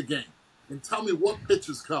watch the game and tell me what pitch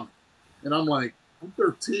is coming. And I'm like, I'm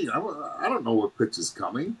 13. I don't know what pitch is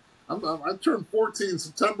coming. I turned 14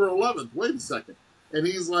 September 11th. Wait a second. And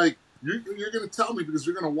he's like, you're going to tell me, because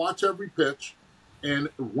you're going to watch every pitch. And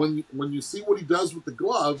when you see what he does with the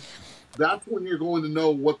glove, that's when you're going to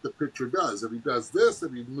know what the pitcher does. If he does this,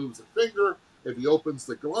 if he moves a finger, if he opens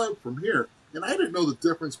the glove from here. And I didn't know the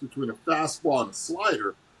difference between a fastball and a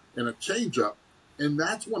slider and a changeup. And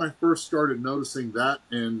that's when I first started noticing that.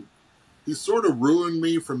 And he sort of ruined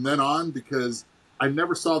me from then on because I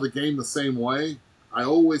never saw the game the same way. I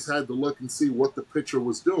always had to look and see what the pitcher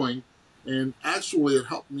was doing, and actually it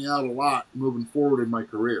helped me out a lot moving forward in my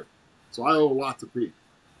career. So I owe a lot to Pete.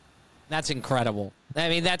 That's incredible. I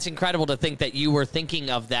mean, that's incredible to think that you were thinking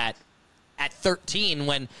of that at 13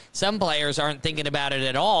 when some players aren't thinking about it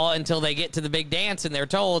at all until they get to the big dance and they're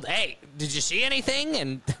told, hey, did you see anything?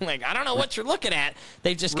 And like, I don't know what you're looking at.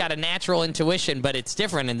 They've just got a natural intuition, but it's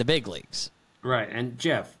different in the big leagues. Right. And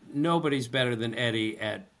Jeff, nobody's better than Eddie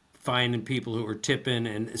at finding people who are tipping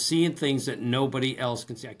and seeing things that nobody else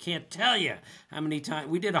can see. I can't tell you how many times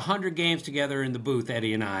we did 100 games together in the booth,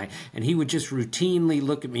 Eddie and I, and he would just routinely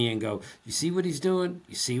look at me and go, you see what he's doing?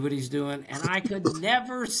 You see what he's doing? And I could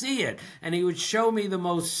never see it. And he would show me the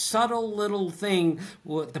most subtle little thing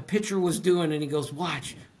what the pitcher was doing, and he goes,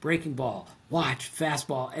 watch, breaking ball, watch,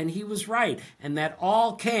 fastball. And he was right. And that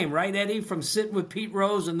all came, right, Eddie, from sitting with Pete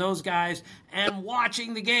Rose and those guys and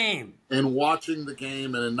watching the game. And watching the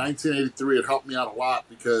game, and in 1983, it helped me out a lot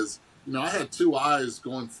because, I had two eyes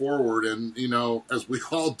going forward, and, as we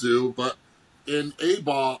all do, but in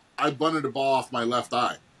A-ball, I bunted a ball off my left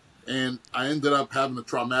eye, and I ended up having a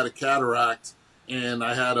traumatic cataract, and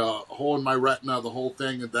I had a hole in my retina, the whole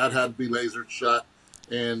thing, and that had to be lasered shut,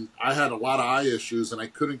 and I had a lot of eye issues, and I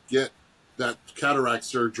couldn't get that cataract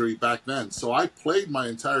surgery back then. So I played my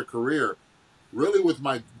entire career really with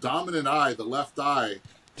my dominant eye, the left eye,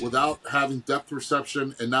 without having depth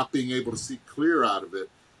perception and not being able to see clear out of it.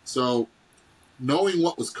 So knowing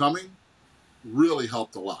what was coming really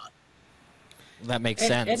helped a lot. That makes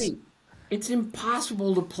sense. Eddie, it's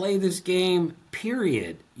impossible to play this game,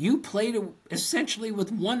 period. You played it essentially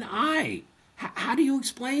with one eye. How do you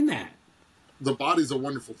explain that? The body's a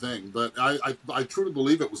wonderful thing, but I truly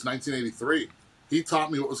believe it was 1983. He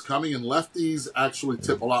taught me what was coming, and lefties actually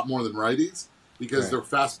tip a lot more than righties because they're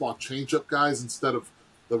fastball changeup guys instead of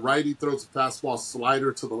the righty throws a fastball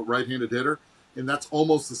slider to the right-handed hitter, and that's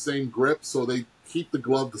almost the same grip, so they keep the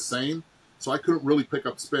glove the same. So I couldn't really pick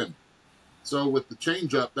up spin. So with the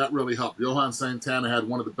changeup, that really helped. Johan Santana had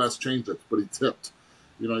one of the best changeups, but he tipped.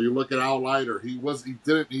 You look at Al Leiter, he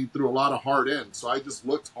threw a lot of hard in, so I just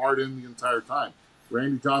looked hard in the entire time.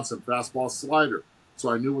 Randy Johnson, fastball slider.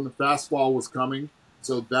 So I knew when the fastball was coming,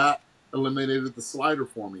 so that eliminated the slider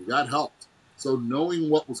for me. That helped. So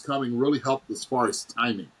knowing what was coming really helped as far as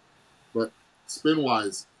timing. But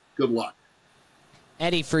spin-wise, good luck.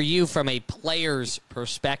 Eddie, for you, from a player's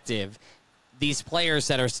perspective, these players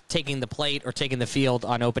that are taking the plate or taking the field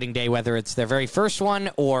on opening day, whether it's their very first one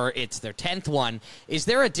or it's their 10th one, is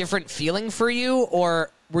there a different feeling for you,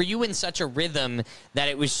 or were you in such a rhythm that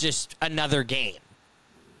it was just another game?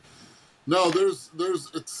 No,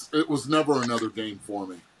 it was never another game for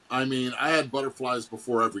me. I mean, I had butterflies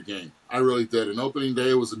before every game. I really did. And opening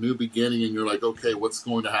day was a new beginning, and you're like, okay, what's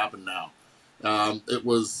going to happen now? It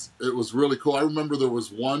was really cool. I remember there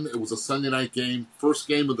was one. It was a Sunday night game, first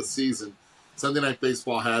game of the season. Sunday Night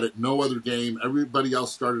Baseball had it. No other game. Everybody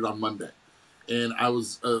else started on Monday. And I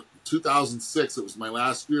was 2006. It was my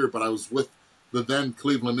last year, but I was with the then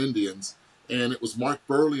Cleveland Indians, and it was Mark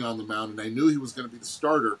Burley on the mound, and I knew he was going to be the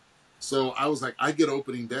starter. So I was like, I get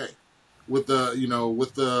opening day with the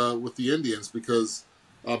Indians because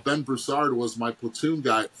Ben Broussard was my platoon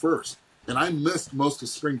guy at first, and I missed most of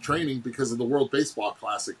spring training because of the World Baseball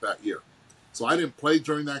Classic that year. So I didn't play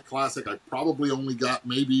during that classic. I probably only got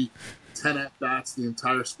maybe 10 at-bats the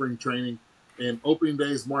entire spring training. And opening day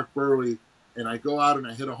is Mark Burley, and I go out and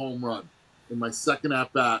I hit a home run in my second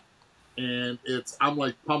at-bat. And I'm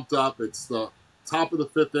like pumped up. It's the top of the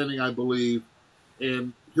fifth inning, I believe.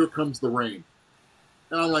 And here comes the rain.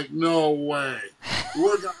 And I'm like, no way.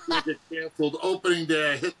 We're not going to get canceled. Opening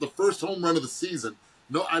day, I hit the first home run of the season.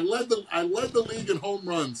 No, I led the league in home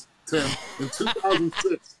runs, Tim, in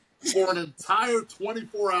 2006 for an entire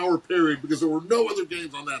 24-hour period because there were no other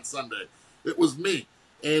games on that Sunday. It was me.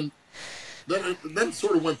 And then it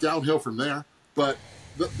sort of went downhill from there. But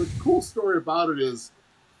the cool story about it is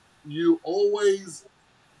you always,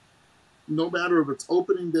 no matter if it's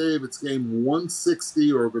opening day, if it's game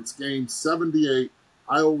 160 or if it's game 78,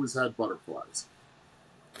 I always had butterflies.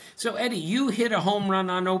 So, Eddie, you hit a home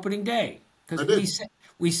run on opening day. Because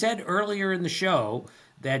we said earlier in the show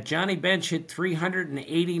that Johnny Bench hit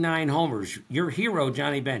 389 homers. Your hero,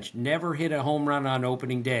 Johnny Bench, never hit a home run on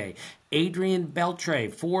opening day. Adrian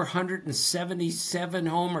Beltre, 477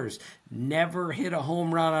 homers, never hit a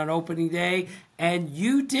home run on opening day, and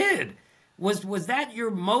you did. Was that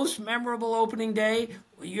your most memorable opening day?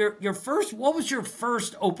 Your first? What was your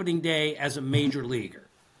first opening day as a major leaguer?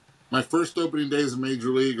 My first opening day as a major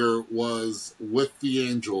leaguer was with the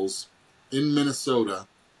Angels in Minnesota,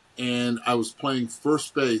 and I was playing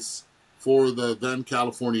first base for the then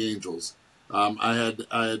California Angels. I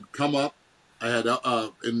had come up. I had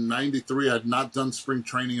in '93. I had not done spring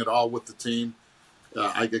training at all with the team.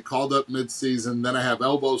 I get called up mid-season. Then I have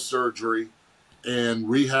elbow surgery and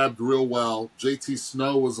rehabbed real well. JT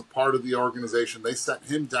Snow was a part of the organization. They sent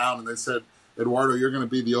him down and they said, Eduardo, you're going to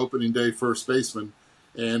be the opening day first baseman.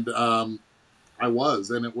 And I was,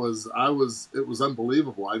 and it was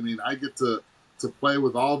unbelievable. I mean, I get to play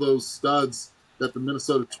with all those studs that the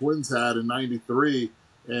Minnesota Twins had in '93,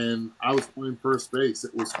 and I was playing first base.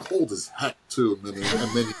 It was cold as heck, too.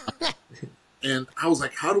 And I was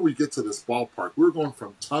like, how do we get to this ballpark? We were going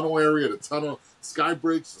from tunnel area to tunnel, sky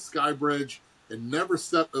bridge to sky bridge, and never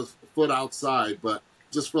stepped a foot outside, but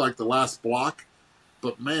just for like the last block.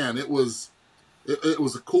 But man, it was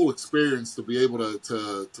a cool experience to be able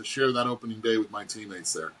to share that opening day with my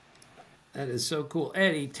teammates there. That is so cool.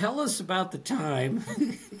 Eddie, tell us about the time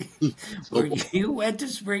where you went to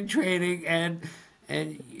spring training and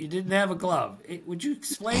you didn't have a glove. Would you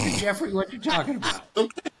explain to Jeffrey what you're talking about?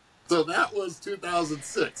 Okay. So that was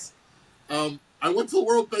 2006. I went to the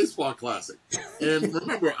World Baseball Classic. And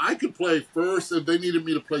remember, I could play first. If they needed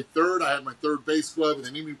me to play third, I had my third base glove. And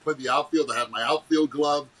they needed me to play the outfield, I had my outfield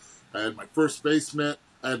glove. I had my first base mitt.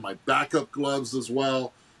 I had my backup gloves as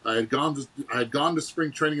well. I had gone to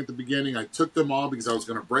spring training at the beginning. I took them all because I was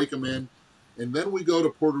going to break them in. And then we go to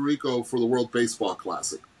Puerto Rico for the World Baseball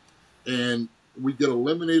Classic. And we get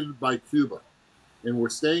eliminated by Cuba. And we're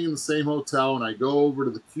staying in the same hotel, and I go over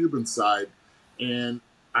to the Cuban side, and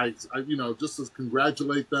I just to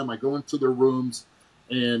congratulate them, I go into their rooms,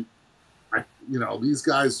 and these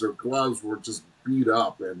guys, their gloves were just beat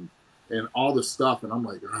up and all this stuff, and I'm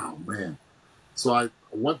like, oh man. So I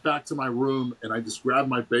went back to my room, and I just grabbed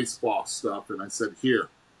my baseball stuff, and I said, here,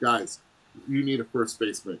 guys, you need a first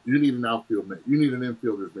baseman, you need an outfield mitt, you need an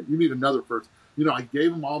infielder's mitt, you need another first. I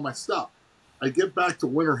gave them all my stuff. I get back to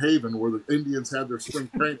Winter Haven where the Indians had their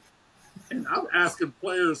spring training, and I'm asking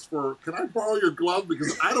players can I borrow your glove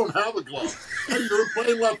because I don't have a glove. Hey, you're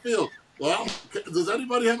playing left field. Well, does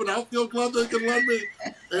anybody have an outfield glove they can lend me?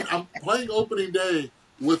 And I'm playing opening day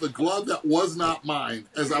with a glove that was not mine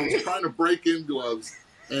as I was trying to break in gloves.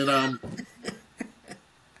 And I'm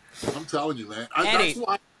telling you, man, that's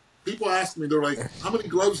why people ask me, they're like, how many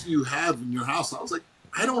gloves do you have in your house? I was like,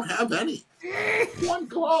 I don't have any. One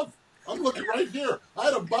glove. I'm looking right here. I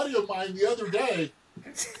had a buddy of mine the other day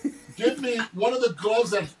give me one of the gloves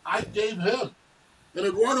that I gave him. An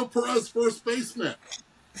Eduardo Perez first baseman.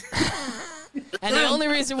 And the only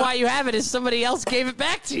reason why you have it is somebody else gave it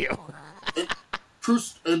back to you.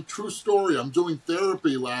 True story. I'm doing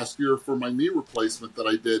therapy last year for my knee replacement that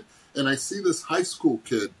I did, and I see this high school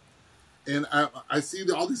kid, and I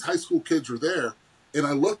see all these high school kids are there, and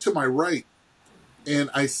I look to my right, and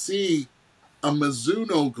I see a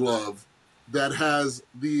Mizuno glove that has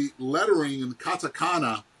the lettering in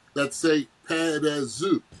katakana that say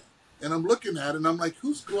Perezu. And I'm looking at it, and I'm like,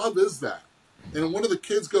 whose glove is that? And one of the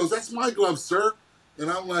kids goes, that's my glove, sir.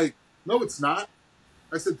 And I'm like, no, it's not.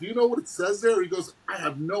 I said, do you know what it says there? He goes, I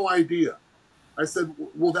have no idea. I said,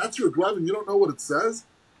 well, that's your glove, and you don't know what it says?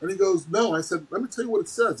 And he goes, no. I said, let me tell you what it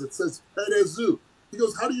says. It says Perezu. He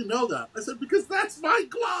goes, how do you know that? I said, because that's my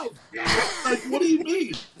glove. Like, what do you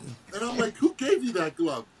mean? And I'm like, who gave you that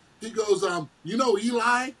glove? He goes, you know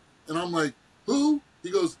Eli? And I'm like, who? He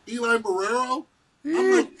goes, Eli Marrero?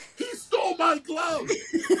 I'm like, he stole my glove.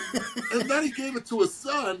 And then he gave it to his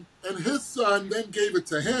son, and his son then gave it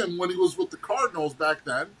to him when he was with the Cardinals back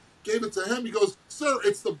then. Gave it to him. He goes, sir,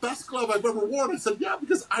 it's the best glove I've ever worn. I said, yeah,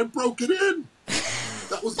 because I broke it in.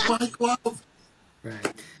 That was my glove.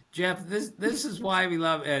 Right. Jeff, this is why we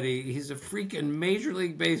love Eddie. He's a freaking Major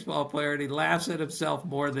League Baseball player, and he laughs at himself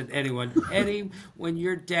more than anyone. Eddie, when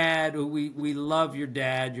your dad, we love your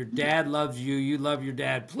dad loves you, you love your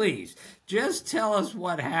dad, please, just tell us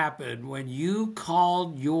what happened when you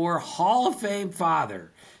called your Hall of Fame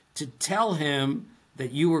father to tell him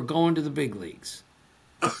that you were going to the big leagues.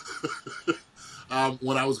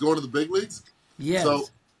 When I was going to the big leagues? Yes. So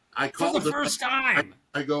I called for the first time.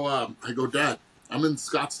 I go, Dad, I'm in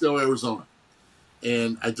Scottsdale, Arizona,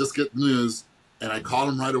 and I just get news, and I call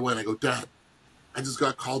him right away, and I go, Dad, I just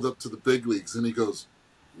got called up to the big leagues. And he goes,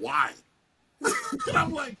 why? And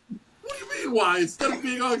I'm like, what do you mean why? Instead of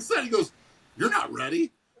being all excited, he goes, you're not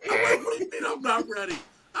ready? I'm like, what do you mean I'm not ready?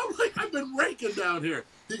 I'm like, I've been raking down here.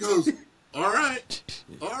 He goes, all right,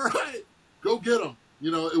 go get him.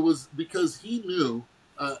 It was because he knew,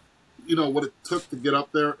 what it took to get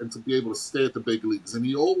up there and to be able to stay at the big leagues. And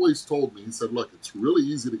he always told me, he said, look, it's really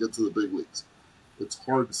easy to get to the big leagues. It's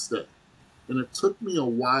hard to stay. And it took me a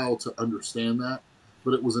while to understand that.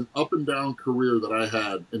 but it was an up and down career that I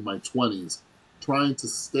had in my 20s, trying to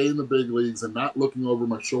stay in the big leagues and not looking over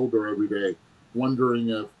my shoulder every day, wondering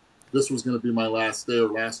if this was going to be my last day or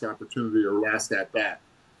last opportunity or last at bat.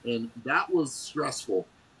 And that was stressful,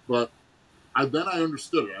 but then I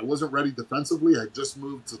understood it. I wasn't ready defensively. I just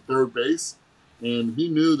moved to third base, and he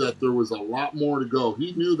knew that there was a lot more to go.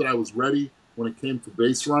 He knew that I was ready when it came to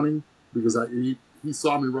base running because he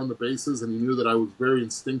saw me run the bases, and he knew that I was very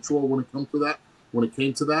instinctual when it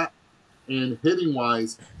came to that. And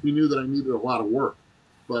hitting-wise, he knew that I needed a lot of work.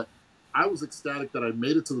 But I was ecstatic that I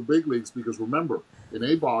made it to the big leagues because, remember, in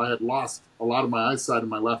A-ball, I had lost a lot of my eyesight in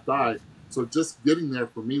my left eye, so just getting there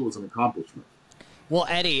for me was an accomplishment. Well,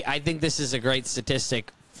 Eddie, I think this is a great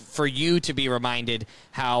statistic for you to be reminded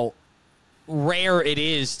how rare it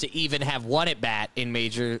is to even have one at bat in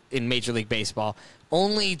Major League Baseball.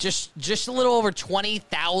 Only just a little over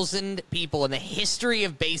 20,000 people in the history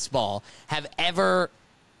of baseball have ever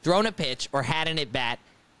thrown a pitch or had an at bat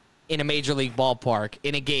in a Major League ballpark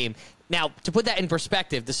in a game. Now, to put that in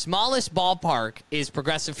perspective, the smallest ballpark is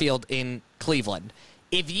Progressive Field in Cleveland.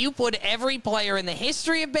 If you put every player in the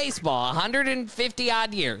history of baseball,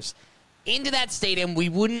 150-odd years, into that stadium, we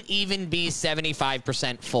wouldn't even be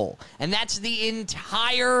 75% full. And that's the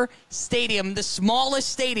entire stadium, the smallest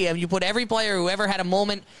stadium. You put every player who ever had a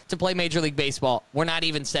moment to play Major League Baseball, we're not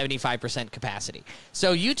even 75% capacity.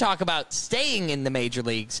 So you talk about staying in the major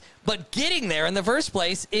leagues, but getting there in the first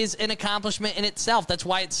place is an accomplishment in itself. That's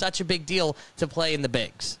why it's such a big deal to play in the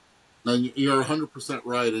bigs. And you're 100%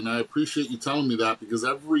 right, and I appreciate you telling me that because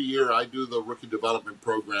every year I do the rookie development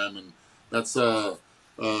program, and that's a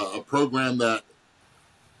program that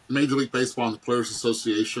Major League Baseball and the Players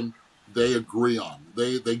Association, they agree on.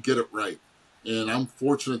 They get it right, and I'm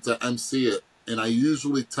fortunate to MC it, and I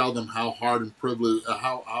usually tell them how hard and privileged,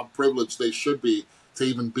 how privileged they should be to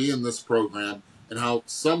even be in this program, and how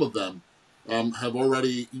some of them have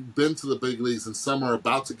already been to the big leagues, and some are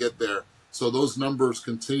about to get there. So those numbers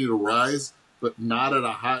continue to rise, but not at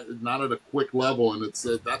a quick level, and it's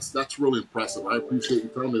that's really impressive. I appreciate you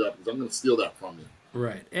telling me that because I'm going to steal that from you.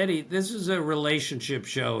 Right. Eddie, this is a relationship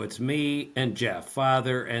show. It's me and Jeff,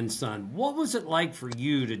 father and son. What was it like for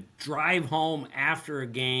you to drive home after a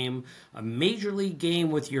game, a major league game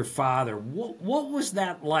with your father? What was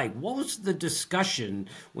that like? What was the discussion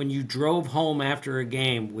when you drove home after a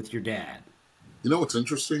game with your dad? You know what's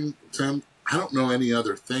interesting, Tim? I don't know any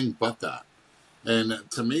other thing but that. And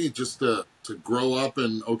to me, just to grow up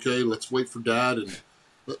and, okay, let's wait for dad and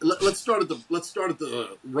let's start at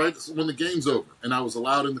the right when the game's over, and I was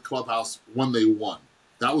allowed in the clubhouse when they won.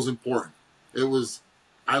 That was important.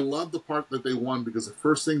 I loved the part that they won because the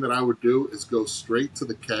first thing that I would do is go straight to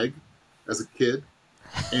the keg as a kid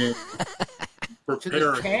and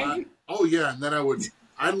prepare. Oh yeah, and then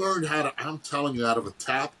I learned how to. I'm telling you, out of a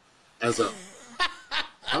tap,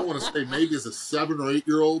 I want to say maybe as a 7 or 8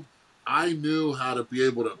 year old, I knew how to be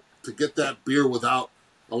able to get that beer without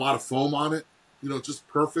a lot of foam on it. You know, just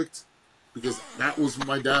perfect, because that was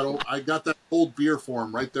my dad. I got that cold beer for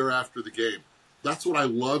him right there after the game. That's what I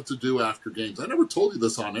love to do after games. I never told you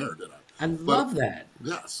this on air, did I? Love that.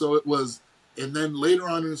 Yeah, so it was, and then later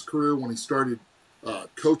on in his career when he started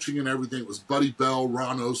coaching and everything, it was Buddy Bell,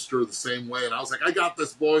 Ron Oster, the same way. And I was like, I got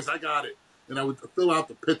this, boys, I got it. And I would fill out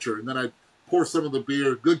the pitcher, and then I'd pour some of the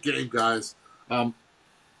beer. Good game, guys.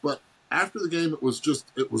 But after the game, it was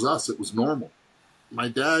us. It was normal. My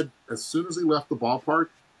dad, as soon as he left the ballpark,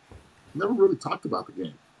 never really talked about the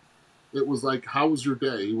game. It was like, how was your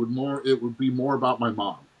day? It would be more about my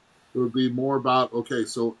mom. It would be more about, okay,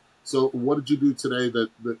 so what did you do today that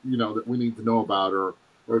we need to know about,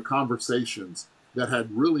 or conversations that had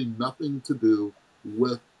really nothing to do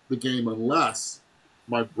with the game, unless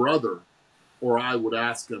my brother or I would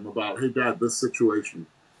ask him about, hey, Dad, this situation,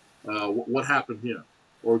 what happened here?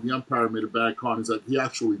 Or the umpire made a bad call. And he's like, he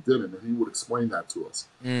actually didn't, and he would explain that to us.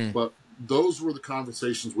 But those were the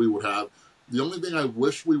conversations we would have. The only thing I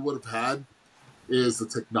wish we would have had is the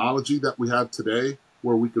technology that we have today,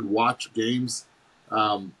 where we could watch games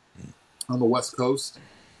on the West Coast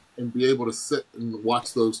and be able to sit and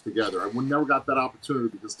watch those together. We never got that opportunity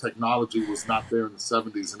because technology was not there in the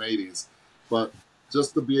 70s and 80s. But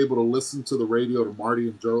just to be able to listen to the radio to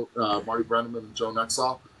Marty Brenneman and Joe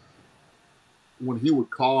Nexoff, when he would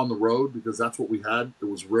call on the road, because that's what we had, it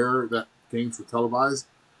was rare that games were televised,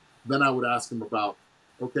 then I would ask him about,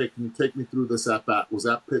 okay, can you take me through this at-bat? Was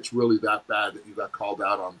that pitch really that bad that you got called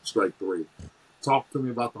out on strike 3? Talk to me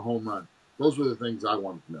about the home run. Those were the things I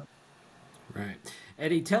wanted to know. Right.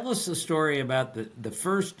 Eddie, tell us the story about the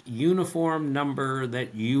first uniform number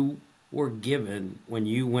that you were given when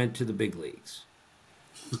you went to the big leagues.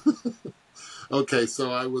 Okay,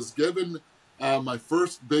 so I was given my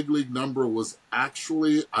first big league number was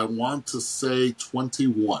actually, I want to say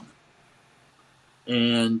 21.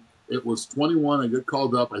 And it was 21. I get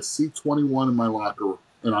called up. I see 21 in my locker,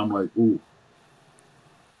 and I'm like, ooh.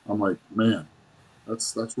 I'm like, man,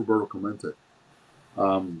 that's Roberto Clemente.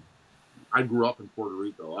 I grew up in Puerto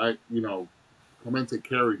Rico. Clemente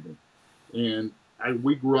carried me. And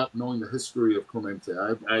we grew up knowing the history of Clemente.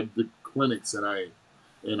 I did clinics, and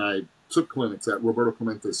I took clinics at Roberto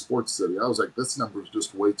Clemente Sports City. I was like, this number is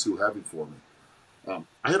just way too heavy for me.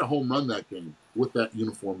 I had a home run that game with that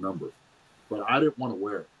uniform number, but I didn't want to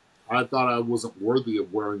wear it. I thought I wasn't worthy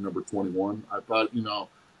of wearing number 21. I thought,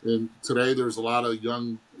 and today there's a lot of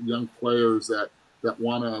young players that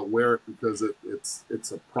want to wear it because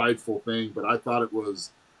it's a prideful thing. But I thought it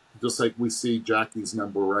was just like we see Jackie's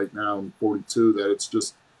number right now in 42, that it's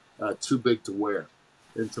just too big to wear.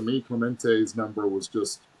 And to me, Clemente's number was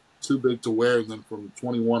just too big to wear. And then from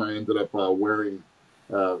 21, I ended up wearing.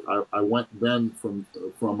 I went then from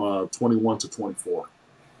 21 to 24.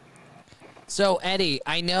 So, Eddie,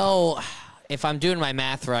 I know if I'm doing my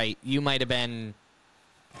math right, you might have been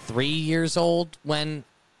 3 years old when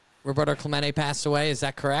Roberto Clemente passed away. Is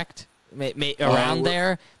that correct? Around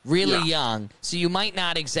there? Really young. So you might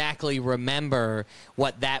not exactly remember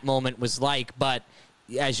what that moment was like, but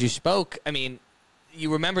as you spoke, I mean,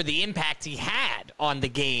 you remember the impact he had on the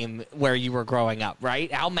game where you were growing up,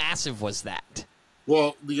 right? How massive was that?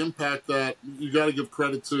 Well, the impact that you got to give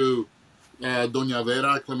credit to Doña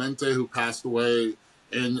Vera Clemente, who passed away,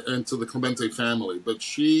 and to the Clemente family. But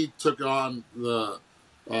she took on the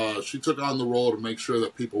role to make sure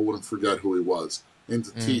that people wouldn't forget who he was and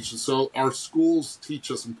to teach. So our schools teach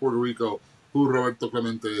us in Puerto Rico who Roberto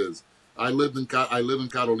Clemente is. I live in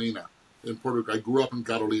Carolina, in Puerto Rico. I grew up in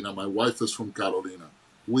Carolina. My wife is from Carolina.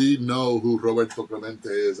 We know who Roberto Clemente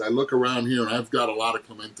is. I look around here, and I've got a lot of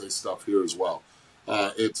Clemente stuff here as well.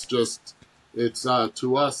 To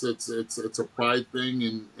us, it's a pride thing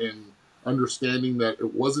in understanding that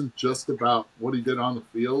it wasn't just about what he did on the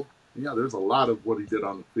field. Yeah, there's a lot of what he did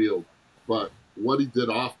on the field, but what he did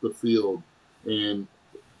off the field and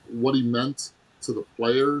what he meant to the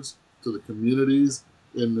players, to the communities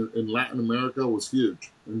in Latin America was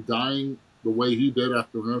huge. And dying the way he did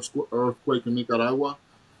after an earthquake in Nicaragua,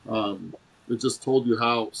 it just told you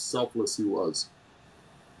how selfless he was.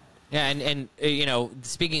 Yeah, and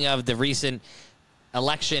speaking of the recent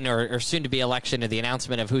election or soon-to-be election, or the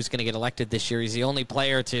announcement of who's going to get elected this year, he's the only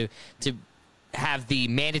player to have the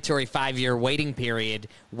mandatory 5-year waiting period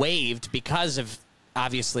waived because of,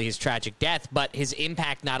 obviously, his tragic death, but his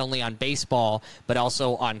impact not only on baseball but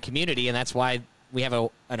also on community, and that's why we have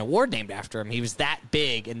an award named after him. He was that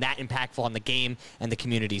big and that impactful on the game and the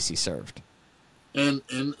communities he served. And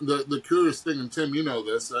the curious thing, and Tim, you know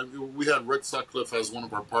this, we had Rick Sutcliffe as one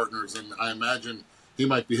of our partners, and I imagine he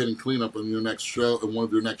might be hitting cleanup in your next show, in one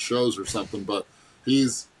of your next shows or something. But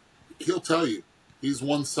he'll tell you he's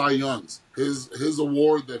won Cy Youngs. His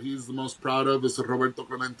award that he's the most proud of is the Roberto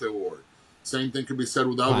Clemente Award. Same thing can be said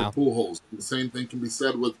with Albert Pujols. The same thing can be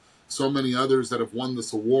said with so many others that have won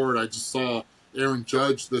this award. I just saw Aaron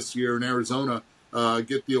Judge this year in Arizona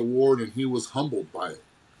get the award, and he was humbled by it.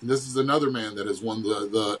 And this is another man that has won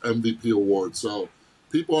the MVP award. So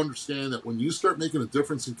people understand that when you start making a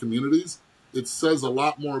difference in communities, it says a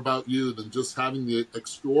lot more about you than just having the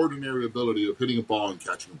extraordinary ability of hitting a ball and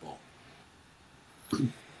catching a ball.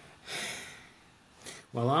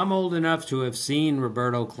 Well, I'm old enough to have seen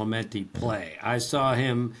Roberto Clemente play. I saw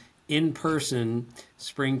him in person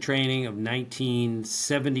spring training of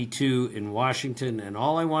 1972 in Washington, and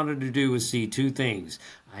all I wanted to do was see two things.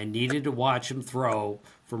 I needed to watch him throw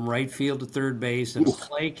from right field to third base, and a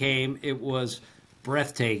play came. It was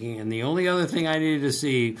breathtaking, and the only other thing I needed to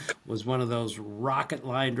see was one of those rocket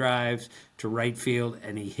line drives to right field,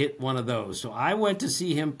 and he hit one of those. So I went to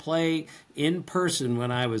see him play in person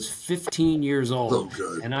when I was 15 years old,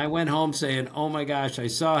 and I went home saying, oh my gosh, I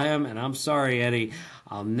saw him, and I'm sorry, Eddie,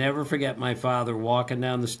 I'll never forget my father walking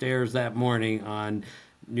down the stairs that morning on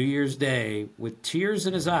New Year's Day with tears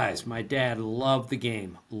in his eyes. My dad loved the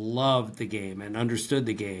game, and understood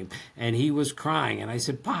the game, and he was crying. And I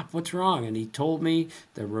said, Pop, what's wrong? And he told me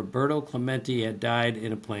that Roberto Clemente had died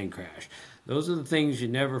in a plane crash. Those are the things you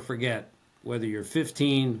never forget, whether you're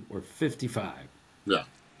 15 or 55. Yeah.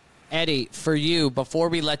 Eddie, for you, before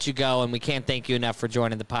we let you go, and we can't thank you enough for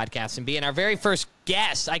joining the podcast and being our very first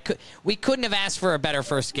guest. We couldn't have asked for a better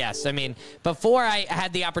first guest. I mean, before I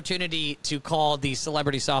had the opportunity to call the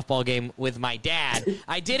celebrity softball game with my dad,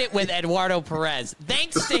 I did it with Eduardo Perez.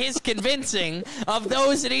 Thanks to his convincing of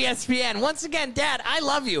those at ESPN. Once again, Dad, I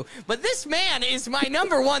love you, but this man is my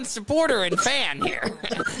number one supporter and fan here.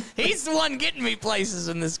 He's the one getting me places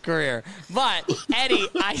in this career. But, Eddie,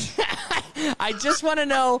 I just want to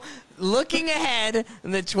know, looking ahead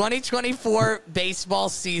in the 2024 baseball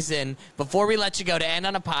season, before we let you go, to end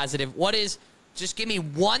on a positive, just give me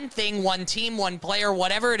one thing, one team, one player,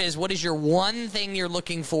 whatever it is, what is your one thing you're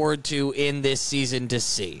looking forward to in this season to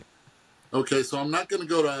see? Okay, so I'm not going to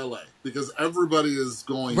go to LA because everybody is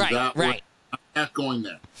going that way. I'm not going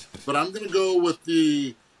there. But I'm going to go with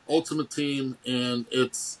the ultimate team, and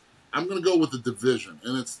I'm going to go with the division,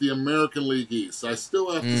 and it's the American League East. I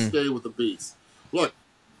still have to stay with the Beast. Look,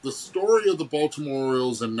 the story of the Baltimore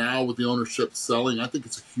Orioles, and now with the ownership selling, I think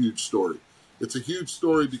it's a huge story. It's a huge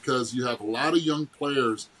story because you have a lot of young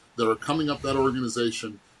players that are coming up that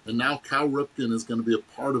organization, and now Cal Ripken is going to be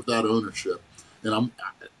a part of that ownership. And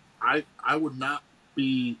I would not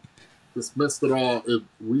be dismissed at all if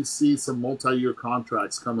we see some multi-year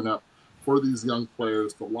contracts coming up for these young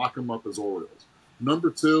players to lock them up as Orioles. Number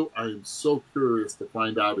two, I am so curious to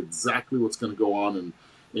find out exactly what's going to go on in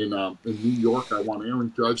New York. I want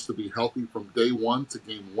Aaron Judge to be healthy from day one to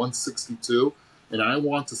game 162, and I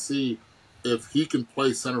want to see if he can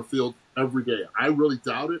play center field every day. I really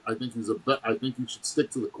doubt it. I think I think he should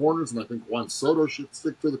stick to the corners, and I think Juan Soto should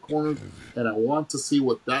stick to the corners, and I want to see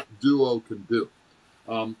what that duo can do.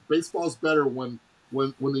 Baseball's better when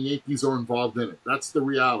the Yankees are involved in it. That's the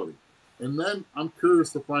reality. And then I'm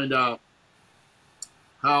curious to find out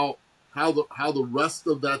how the rest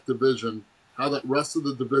of that division,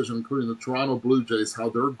 including the Toronto Blue Jays, how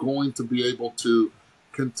they're going to be able to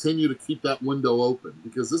continue to keep that window open,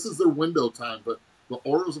 because this is their window time. But the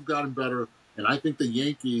Orioles have gotten better, and I think the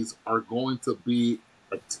Yankees are going to be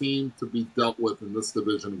a team to be dealt with in this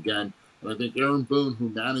division again. And I think Aaron Boone, who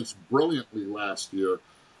managed brilliantly last year,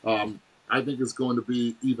 I think is going to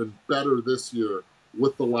be even better this year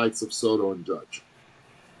with the likes of Soto and Judge.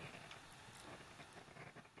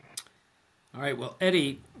 All right, well,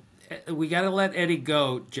 Eddie, we got to let Eddie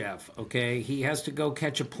go, Jeff, okay? He has to go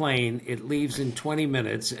catch a plane. It leaves in 20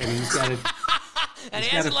 minutes, and he's got and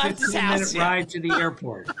he hasn't left his house yet. Ride to the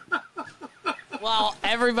airport. Well,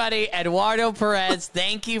 everybody, Eduardo Perez,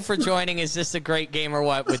 thank you for joining Is This a Great Game or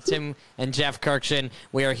What with Tim and Jeff Kurkjian.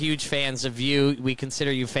 We are huge fans of you. We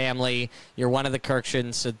consider you family. You're one of the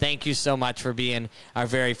Kurkjians, so thank you so much for being our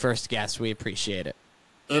very first guest. We appreciate it.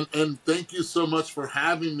 And thank you so much for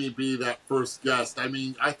having me be that first guest. I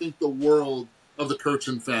mean, I think the world of the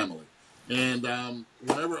Kurkjian family. And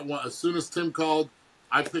as soon as Tim called,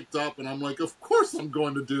 I picked up, and I'm like, of course I'm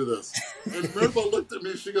going to do this. And Mirba looked at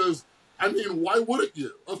me, she goes, I mean, why wouldn't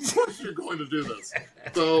you? Of course you're going to do this.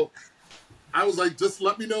 So I was like, just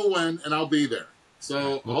let me know when, and I'll be there.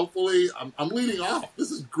 So hopefully, I'm leading off.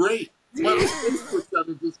 This is great. My Facebook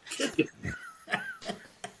is just kicking.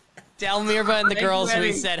 Tell Mirba and the girls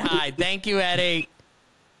we said hi. Thank you, Eddie.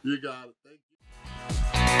 You got it. Thank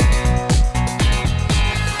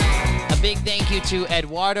you. A big thank you to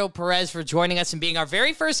Eduardo Perez for joining us and being our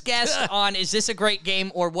very first guest on Is This a Great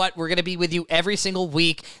Game or What? We're going to be with you every single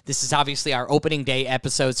week. This is obviously our opening day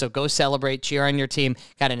episode, so go celebrate, cheer on your team.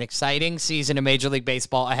 Got an exciting season of Major League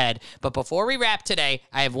Baseball ahead. But before we wrap today,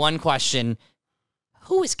 I have one question.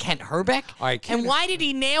 Who is Kent Herbeck? All right, and why did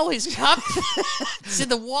he nail his cup to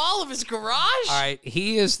the wall of his garage? All right,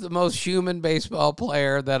 he is the most human baseball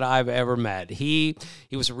player that I've ever met. He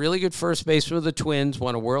was a really good first baseman with the Twins,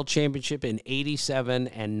 won a world championship in 87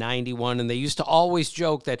 and 91, and they used to always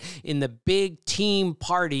joke that in the big team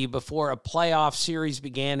party before a playoff series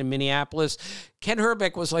began in Minneapolis, Kent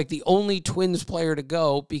Herbeck was like the only Twins player to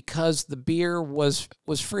go because the beer was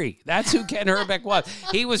free. That's who Kent Herbeck was.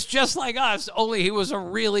 He was just like us, only he was a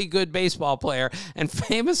really good baseball player. And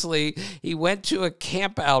famously, he went to a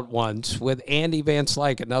camp out once with Andy Van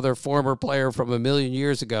Slyke, another former player from a million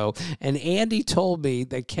years ago. And Andy told me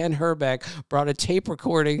that Kent Herbeck brought a tape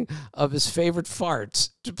recording of his favorite farts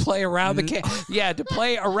to play around to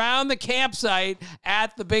play around the campsite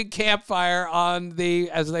at the big campfire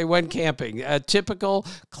as they went camping. A typical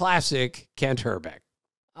classic Kent Herbeck.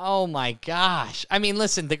 Oh my gosh. I mean,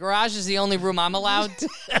 listen, the garage is the only room I'm allowed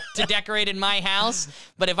to decorate in my house,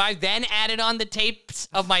 but if I then added on the tapes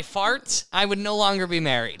of my farts, I would no longer be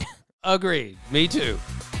married. Agreed. Me too.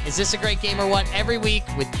 Is This a Great Game or What? Every week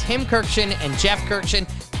with Tim Kurkjian and Jeff Kurkjian.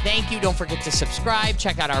 Thank you. Don't forget to subscribe.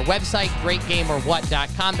 Check out our website,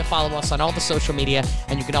 greatgameorwhat.com, to follow us on all the social media.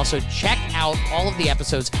 And you can also check out all of the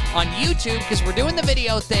episodes on YouTube because we're doing the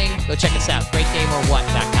video thing. Go check us out,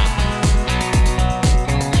 greatgameorwhat.com.